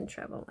 1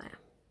 treble there.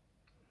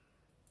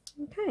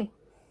 Okay,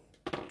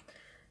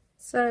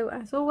 so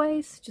as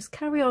always, just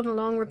carry on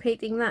along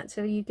repeating that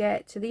till you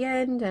get to the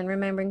end, and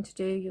remembering to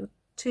do your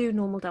 2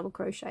 normal double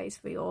crochets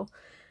for your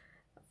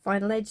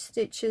final edge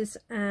stitches,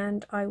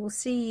 and I will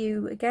see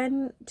you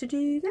again to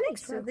do the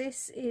next row. So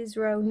this is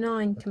row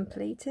 9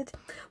 completed.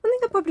 One thing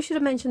I probably should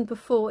have mentioned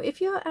before, if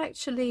you're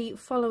actually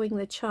following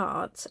the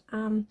chart,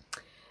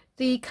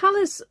 the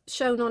colours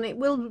shown on it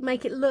will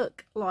make it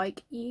look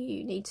like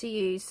you need to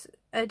use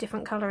a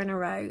different colour in a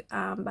row,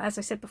 but as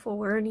I said before,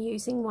 we're only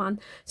using one.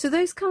 So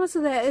those colours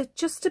are there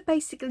just to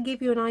basically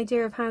give you an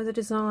idea of how the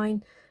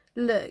design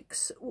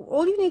looks.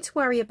 All you need to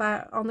worry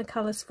about on the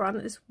colours front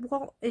is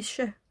what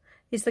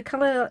is the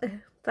colour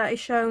that is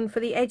shown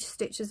for the edge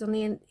stitches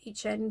on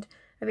each end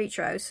of each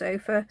row. So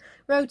for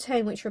row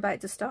 10, which we're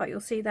about to start, you'll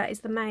see that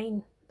is the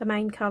main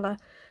colour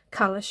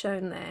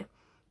shown there.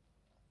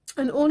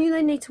 And all you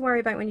then need to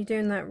worry about when you're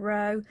doing that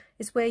row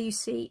is where you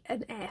see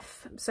an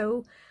F.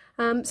 So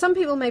some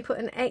people may put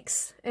an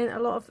X in, a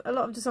lot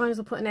of designers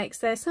will put an X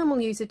there. Some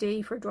will use a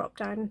D for a drop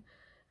down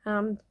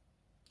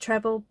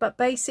treble, but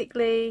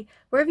basically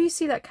wherever you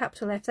see that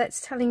capital F,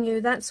 that's telling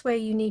you that's where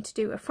you need to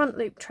do a front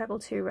loop treble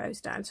 2 rows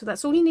down. So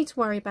that's all you need to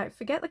worry about.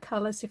 Forget the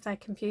colours if they're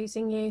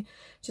confusing you,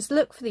 just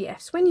look for the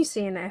Fs. When you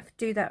see an F,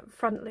 do that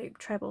front loop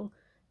treble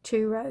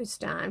 2 rows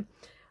down.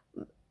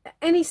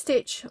 Any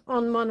stitch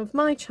on one of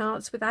my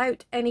charts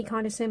without any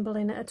kind of symbol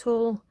in it at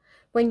all,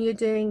 when you're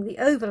doing the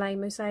overlay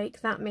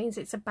mosaic, that means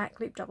it's a back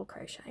loop double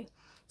crochet.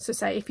 So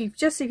say if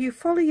you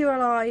follow your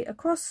eye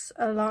across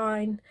a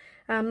line,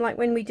 like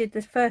when we did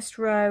the first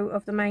row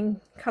of the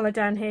main colour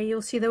down here,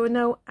 you'll see there were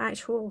no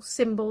actual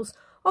symbols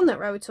on that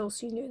row at all,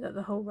 so you knew that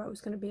the whole row was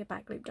going to be a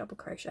back loop double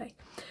crochet.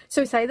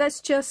 So say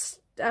that's just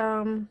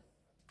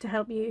to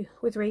help you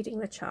with reading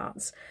the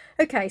charts.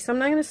 Okay, so I'm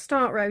now going to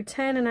start row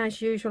 10, and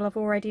as usual I've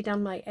already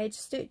done my edge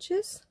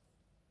stitches.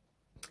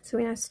 So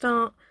we now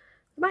start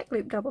the back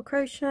loop double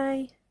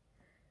crochet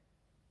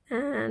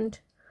and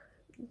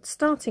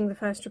starting the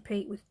first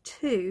repeat with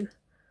 2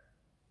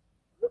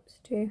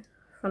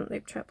 front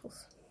loop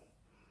trebles.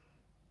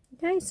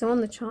 Okay, so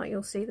on the chart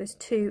you'll see there's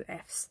 2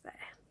 Fs there.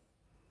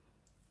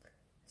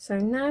 So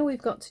now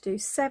we've got to do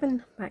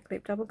 7 back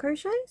loop double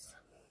crochets.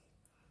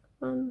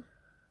 1,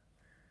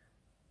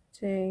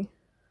 2,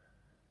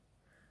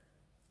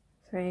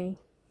 3,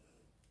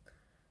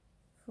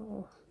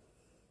 4,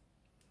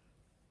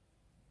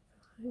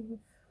 5,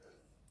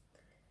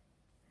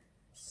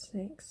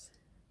 6,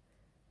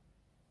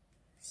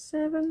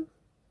 7,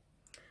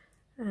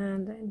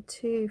 and then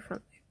 2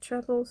 front loop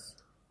trebles,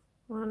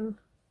 1,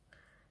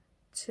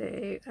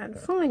 2, and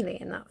finally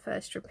in that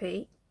first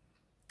repeat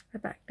a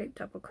back loop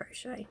double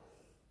crochet.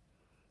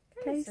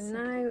 Okay, so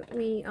now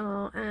we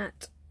are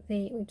at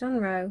we've done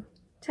row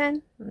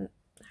 10 and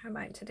I'm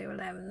about to do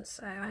 11,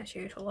 so as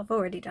usual I've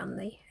already done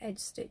the edge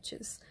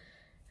stitches,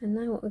 and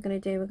now what we're going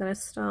to do, we're going to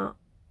start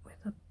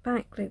with a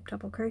back loop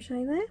double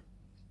crochet there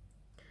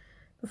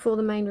before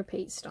the main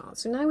repeat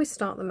starts. So now we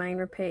start the main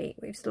repeat,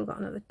 we've still got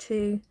another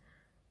 2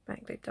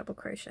 back loop double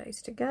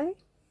crochets to go,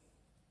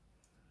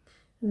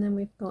 and then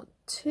we've got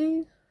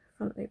 2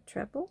 front loop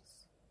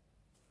trebles,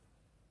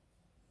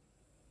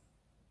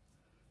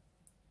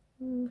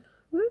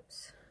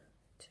 whoops,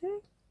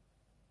 2,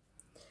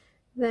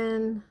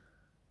 then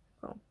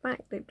got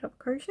back loop double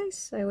crochets.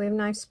 So we've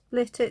now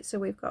split it, so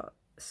we've got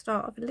the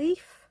start of a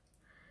leaf,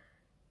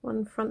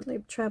 1 front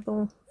loop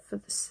treble for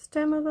the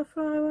stem of the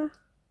flower,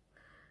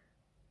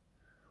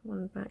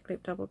 1 back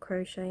loop double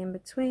crochet in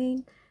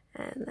between,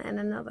 and then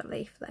another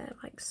leaf there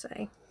like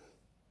so.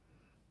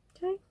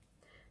 Okay,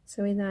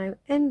 so we now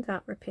end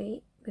that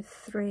repeat with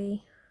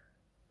 3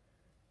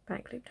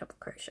 back loop double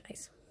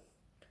crochets,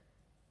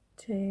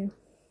 2,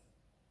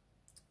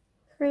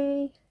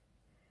 3,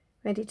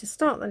 ready to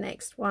start the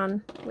next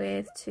one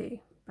with 2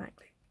 back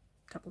loop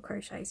double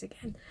crochets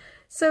again.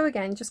 So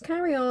again, just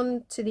carry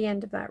on to the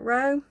end of that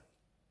row,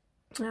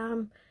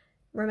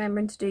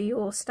 remembering to do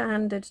your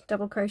standard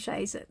double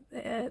crochets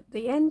at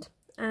the end.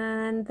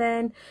 And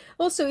then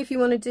also if you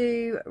want to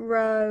do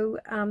row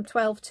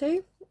 12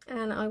 too,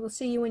 and I will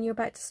see you when you're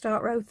about to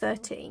start row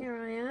 13.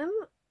 Here I am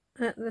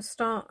at the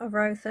start of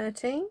row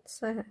 13,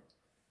 so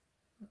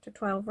after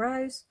 12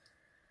 rows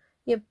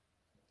your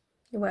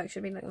work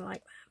should be looking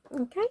like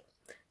that. Okay,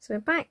 so we're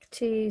back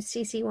to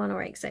CC1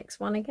 or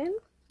XX1 again,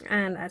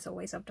 and as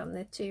always I've done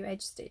the 2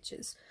 edge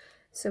stitches.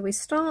 So we're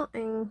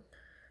starting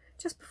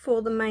just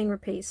before the main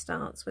repeat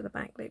starts with a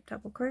back loop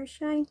double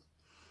crochet.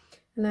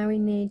 And now we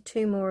need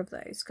 2 more of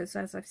those, because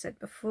as I've said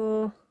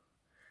before,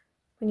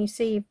 when you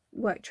see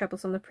work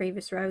trebles on the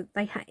previous row,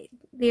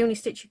 the only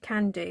stitch you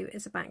can do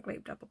is a back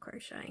loop double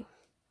crochet.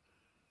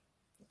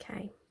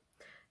 Okay,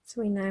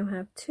 so we now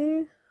have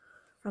 2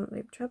 front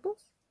loop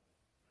trebles,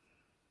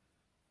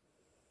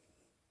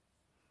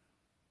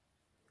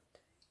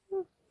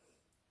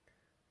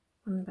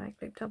 1 back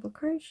loop double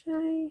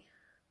crochet,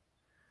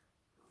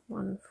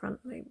 1 front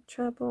loop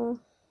treble,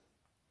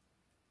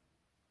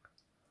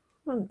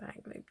 1 back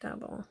loop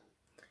double,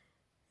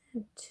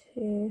 and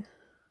 2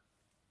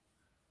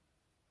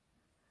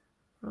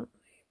 front loop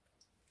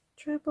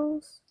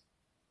trebles,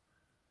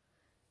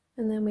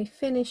 and then we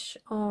finish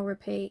our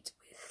repeat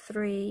with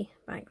 3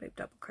 back loop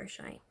double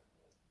crochet.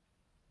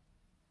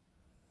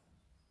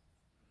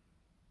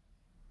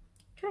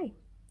 Okay,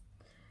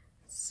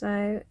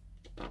 so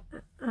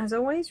as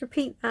always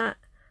repeat that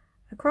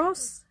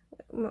across.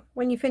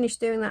 When you finish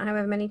doing that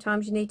however many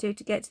times you need to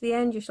get to the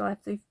end, you shall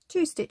have the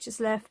 2 stitches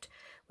left,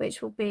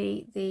 which will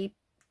be the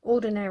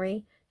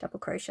ordinary double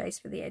crochets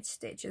for the edge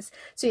stitches.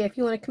 So yeah, if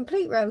you want to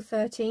complete row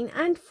 13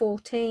 and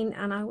 14,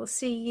 and I will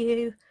see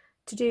you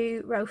to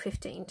do row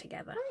 15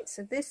 together. Right,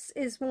 so this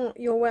is what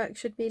your work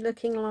should be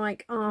looking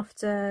like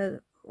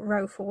after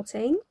row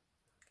 14.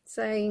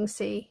 So you can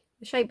see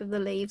the shape of the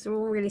leaves are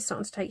all really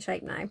starting to take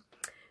shape now.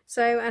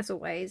 So as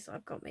always,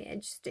 I've got my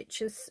edge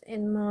stitches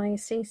in my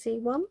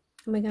CC1,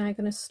 and we're now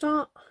going to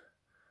start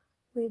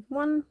with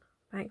 1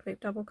 back loop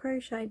double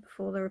crochet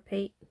before the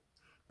repeat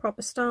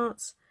proper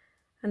starts,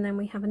 and then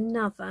we have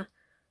another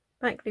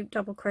back loop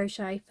double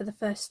crochet for the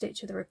first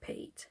stitch of the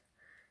repeat.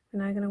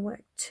 We're now going to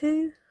work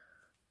 2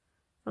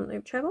 front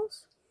loop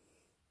trebles,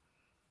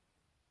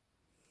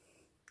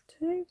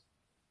 2,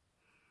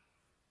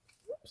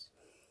 oops,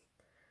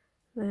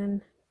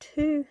 then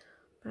 2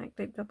 back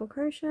loop double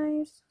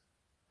crochets,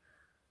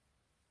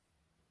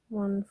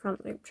 1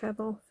 front loop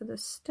treble for the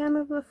stem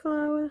of the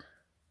flower,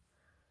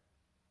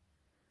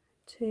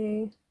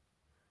 2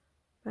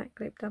 back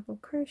loop double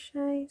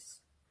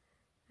crochets,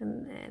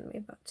 and then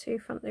we've got 2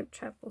 front loop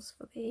trebles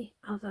for the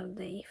other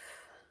leaf.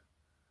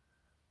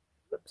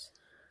 Whoops.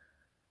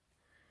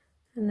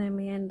 And then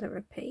we end the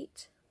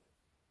repeat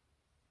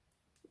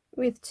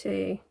with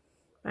 2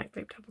 back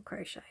loop double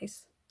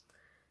crochets.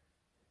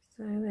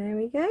 So there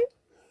we go.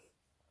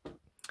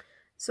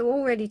 So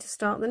all ready to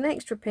start the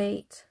next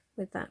repeat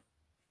with that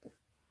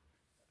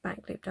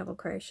back loop double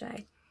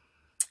crochet.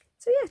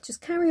 So yeah,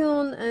 just carry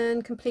on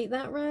and complete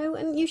that row,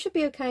 and you should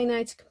be okay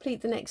now to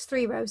complete the next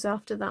 3 rows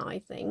after that, I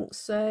think.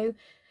 So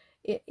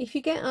if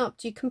you get up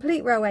to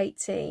complete row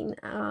 18,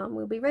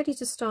 we'll be ready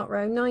to start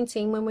row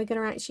 19 when we're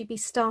going to actually be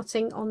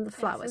starting on the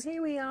flowers. So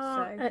here we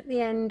are at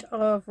the end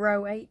of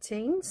row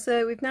 18.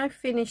 So we've now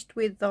finished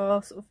with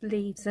our sort of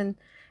leaves and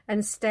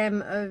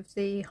stem of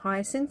the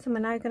hyacinth, and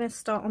we're now going to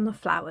start on the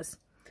flowers.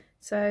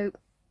 So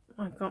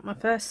I've got my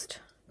first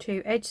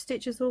 2 edge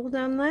stitches all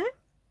done there.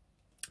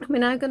 We're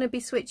now going to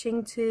be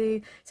switching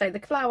to, so the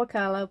flower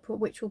colour,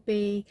 which will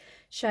be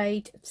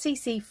shade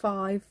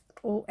CC5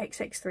 or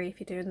XX3 if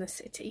you're doing the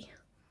city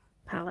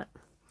palette.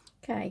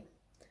 Okay,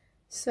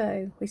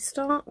 so we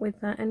start with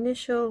that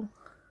initial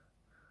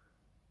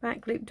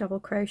back loop double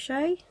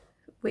crochet,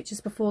 which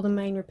is before the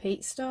main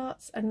repeat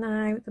starts, and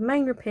now the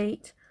main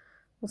repeat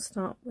will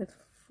start with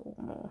 4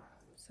 more.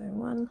 So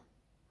 1,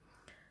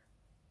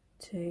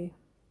 2,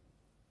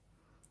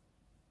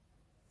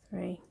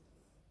 3,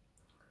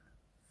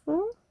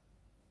 4.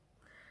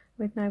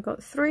 We've now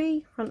got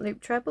 3 front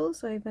loop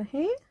trebles over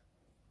here.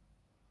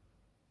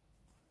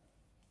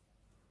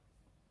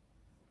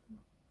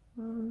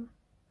 1,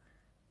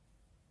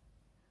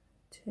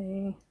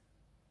 2,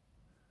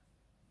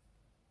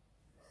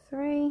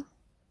 3, and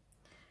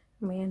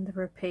we end the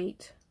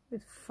repeat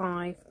with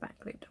 5 back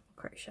loop double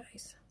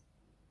crochets.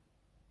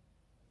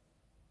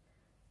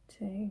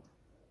 2,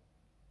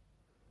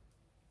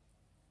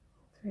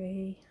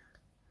 3,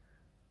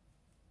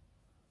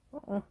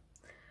 4,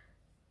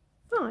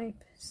 5.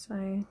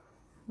 So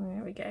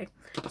there we go.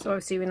 So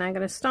obviously we're now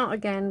going to start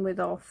again with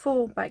our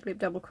 4 back loop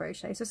double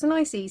crochets. So it's a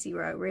nice easy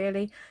row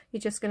really.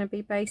 You're just going to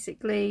be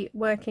basically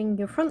working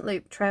your front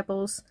loop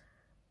trebles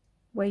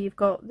where you've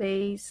got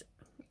these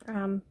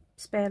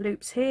spare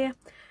loops here,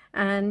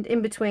 and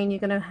in between you're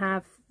going to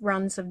have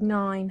runs of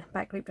 9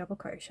 back loop double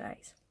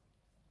crochets,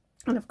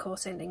 and of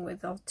course ending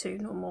with our 2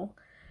 normal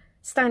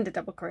standard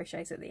double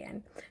crochets at the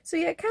end. So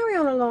yeah, carry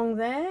on along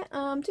there,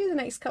 do the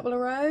next couple of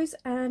rows,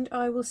 and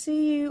I will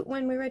see you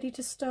when we're ready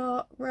to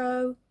start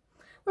row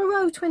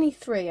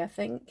 23, I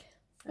think.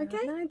 Okay,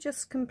 I've now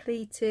just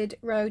completed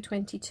row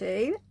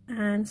 22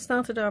 and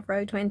started off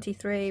row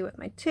 23 with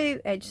my 2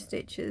 edge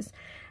stitches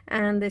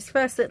and this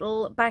first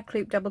little back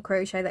loop double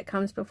crochet that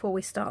comes before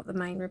we start the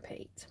main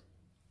repeat.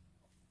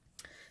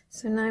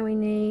 So now we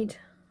need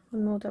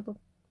one more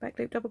back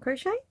loop double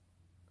crochet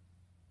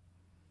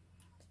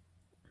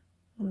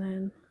and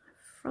then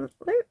front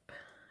loop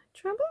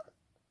treble,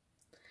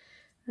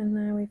 and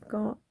now we've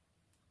got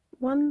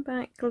 1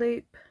 back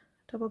loop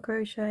double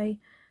crochet,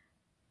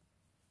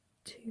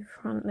 2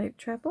 front loop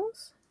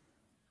trebles,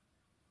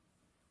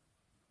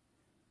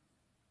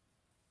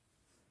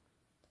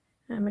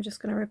 and we're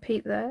just going to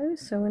repeat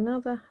those. So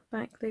another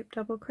back loop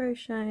double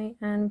crochet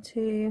and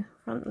 2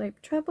 front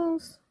loop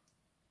trebles,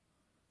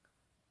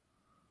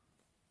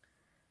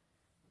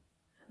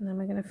 and then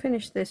we're going to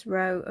finish this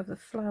row of the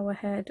flower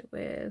head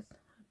with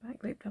a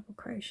back loop double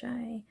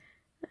crochet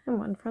and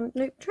 1 front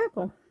loop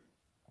treble,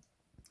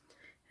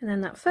 and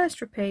then that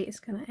first repeat is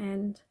going to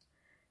end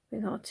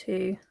with our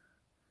 2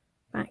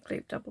 back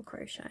loop double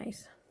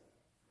crochets.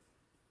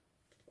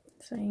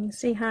 So you can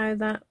see how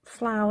that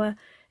flower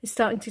is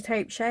starting to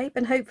take shape,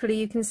 and hopefully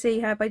you can see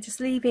how by just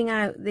leaving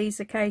out these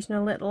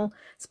occasional little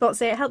spots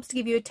there, it helps to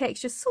give you a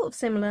texture sort of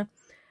similar,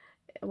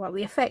 well,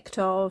 the effect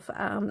of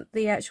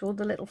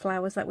the little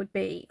flowers that would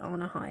be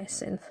on a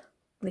hyacinth.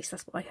 At least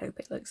that's what I hope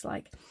it looks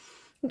like.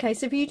 Okay,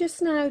 so if you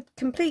just now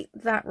complete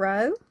that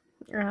row,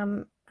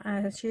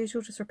 as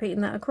usual, just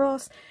repeating that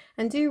across,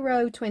 and do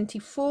row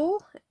 24,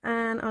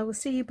 and I will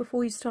see you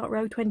before you start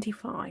row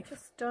 25.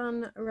 Just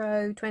done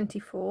row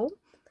 24,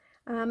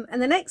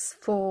 and the next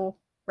 4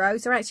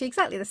 rows are actually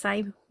exactly the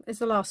same as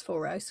the last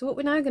 4 rows. So what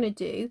we're now going to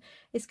do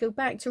is go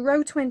back to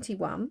row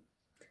 21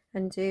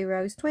 and do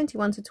rows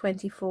 21 to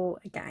 24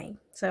 again.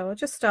 So I'll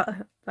just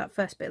start that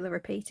first bit of the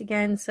repeat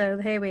again. So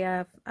here we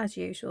have, as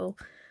usual,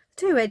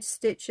 2 edge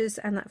stitches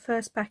and that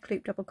first back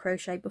loop double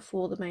crochet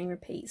before the main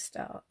repeat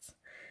starts.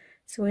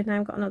 So we've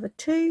now got another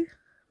 2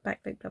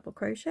 back loop double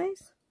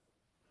crochets,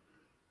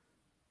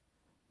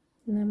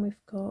 and then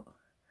we've got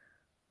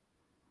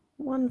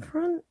 1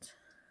 front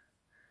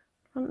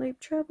loop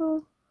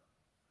treble,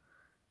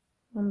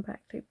 1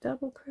 back loop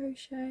double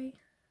crochet,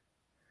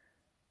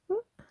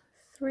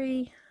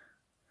 3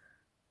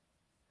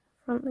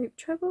 front loop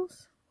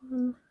trebles,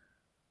 1,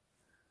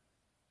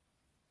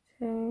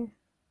 2,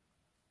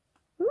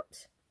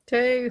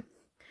 2,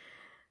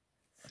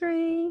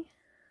 3,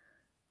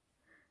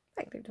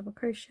 back loop double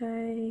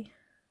crochet,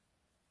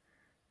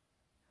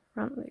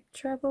 front loop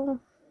treble,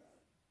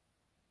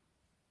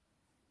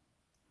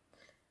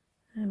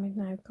 and we've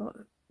now got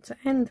to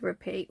end the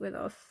repeat with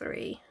our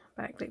 3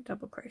 back loop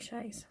double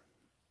crochets.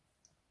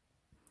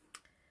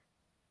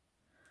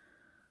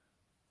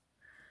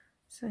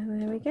 So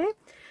there we go.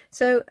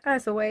 So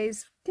as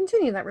always,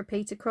 continue that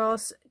repeat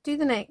across, do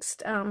the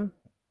next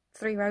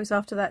 3 rows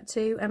after that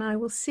too, and I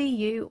will see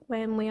you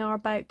when we are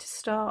about to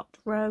start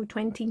row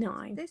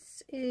 29.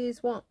 This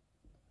is what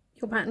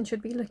your pattern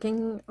should be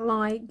looking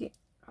like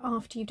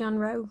after you've done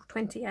row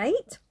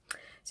 28.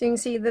 So you can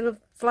see the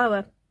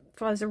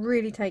flowers are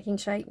really taking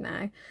shape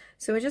now.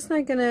 So we're just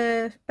now going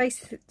to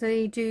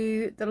basically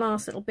do the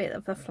last little bit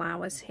of the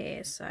flowers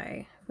here.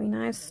 So we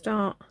now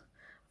start,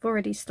 I've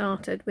already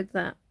started with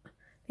the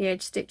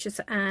edge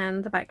stitches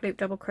and the back loop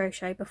double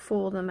crochet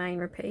before the main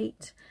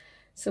repeat.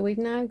 So we've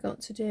now got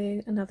to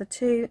do another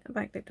 2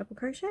 back loop double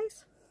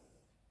crochets,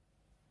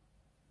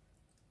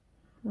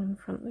 1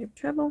 front loop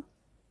treble,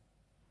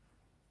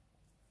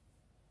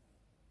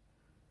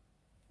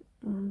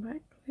 1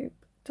 back loop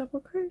double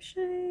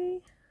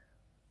crochet,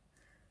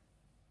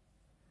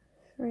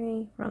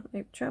 3 front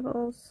loop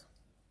trebles,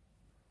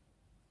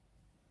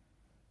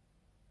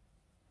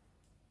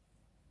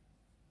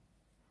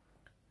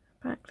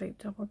 back loop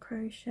double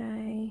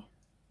crochet,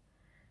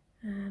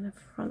 and a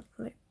front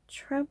loop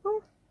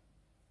treble,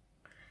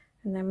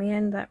 and then we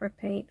end that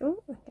repeat.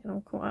 Oh, I'm getting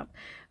all caught up.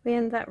 We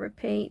end that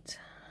repeat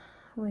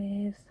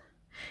with,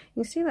 you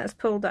can see that's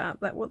pulled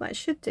up. That what that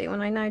should do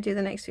when I now do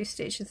the next few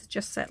stitches is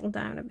just settle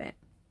down a bit.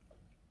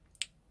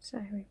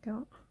 So we've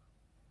got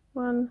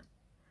 1,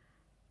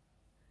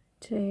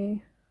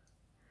 2,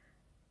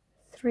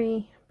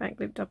 3 back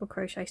loop double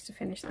crochets to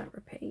finish that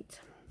repeat.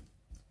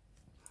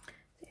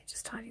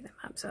 Just tidy them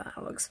up so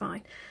that looks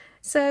fine.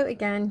 So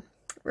again,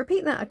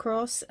 repeat that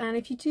across, and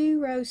if you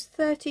do rows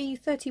 30,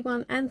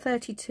 31 and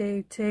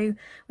 32 too,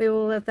 we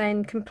will have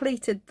then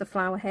completed the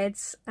flower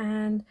heads,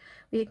 and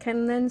we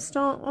can then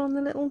start on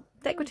the little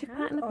decorative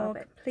pattern above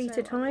it.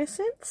 Completed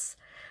hyacinths.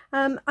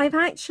 I've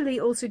actually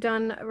also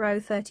done row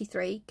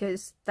 33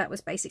 because that was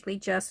basically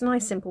just a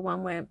nice simple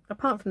one where,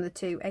 apart from the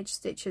 2 edge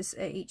stitches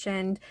at each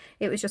end,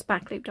 it was just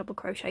back loop double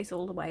crochets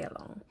all the way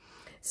along.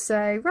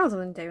 So rather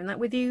than doing that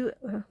with you,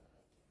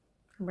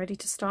 I'm ready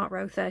to start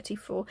row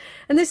 34,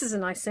 and this is a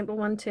nice simple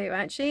one too.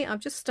 Actually,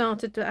 I've just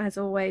started as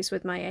always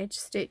with my edge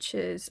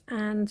stitches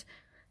and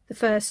the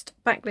first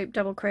back loop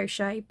double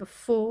crochet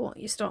before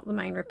you start the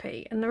main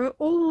repeat, and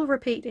all the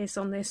repeat is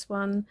on this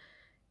one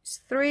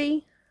is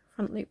 3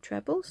 front loop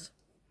trebles.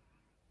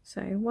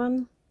 So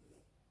 1,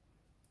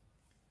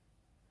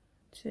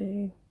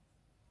 2,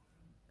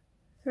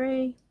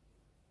 3,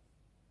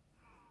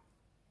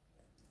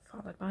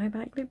 followed by a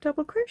back loop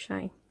double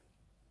crochet.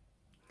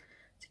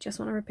 So just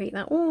want to repeat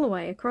that all the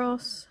way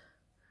across.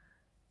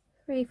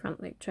 3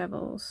 front loop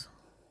trebles,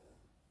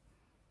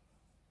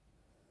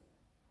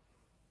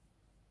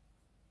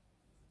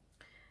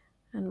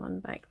 and 1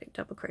 back loop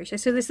double crochet.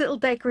 So this little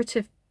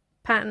decorative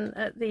pattern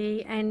at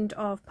the end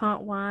of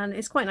part 1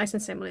 is quite nice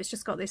and simple. It's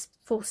just got this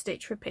 4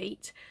 stitch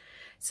repeat.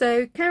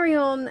 So carry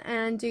on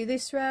and do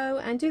this row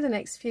and do the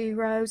next few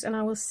rows, and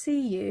I will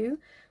see you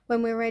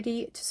when we're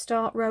ready to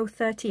start row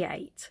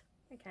 38.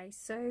 Okay,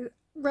 so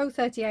row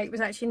 38 was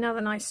actually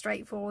another nice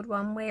straightforward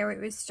one where it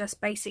was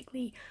just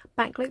basically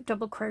back loop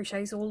double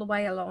crochets all the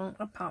way along,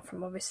 apart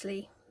from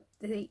obviously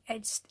the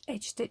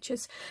edge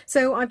stitches.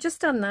 So I've just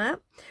done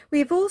that.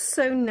 We've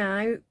also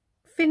now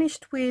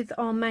finished with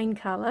our main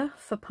colour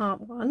for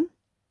part 1,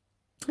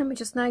 and we're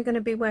just now going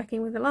to be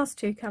working with the last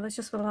 2 colours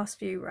just for the last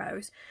few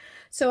rows.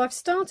 So I've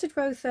started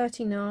row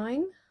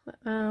 39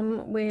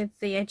 with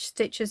the edge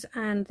stitches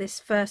and this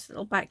first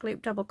little back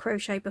loop double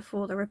crochet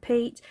before the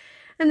repeat,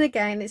 and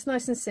again it's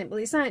nice and simple.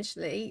 It's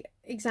actually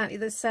exactly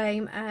the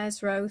same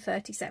as row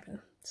 37.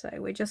 So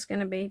we're just going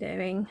to be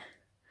doing,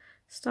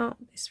 start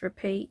this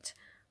repeat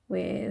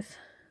with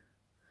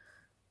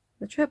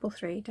the treble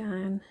 3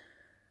 down,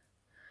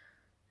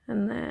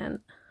 and then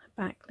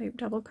back loop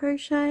double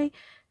crochet,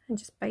 and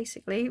just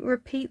basically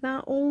repeat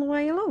that all the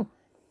way along.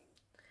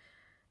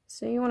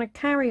 So you want to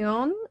carry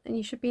on, and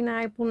you should be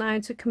able now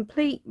to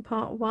complete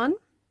part 1,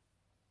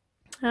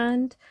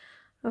 and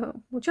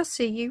we'll just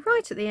see you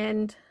right at the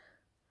end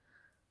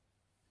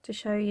to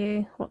show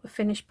you what the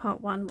finished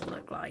part 1 will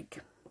look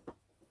like.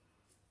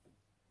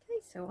 Okay,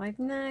 so I've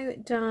now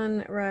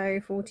done row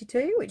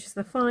 42, which is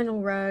the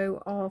final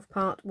row of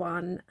part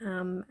 1,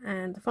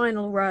 and the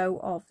final row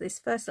of this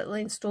first little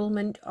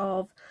instalment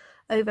of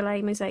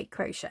overlay mosaic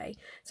crochet.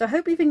 So I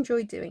hope you've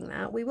enjoyed doing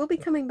that. We will be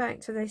coming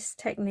back to this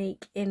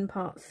technique in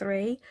part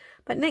 3,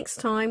 but next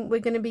time we're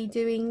going to be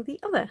doing the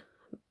other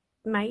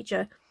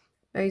major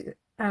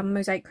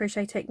mosaic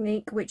crochet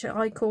technique, which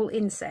I call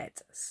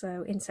inset.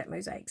 So inset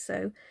mosaic.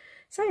 So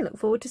I look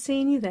forward to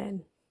seeing you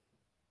then.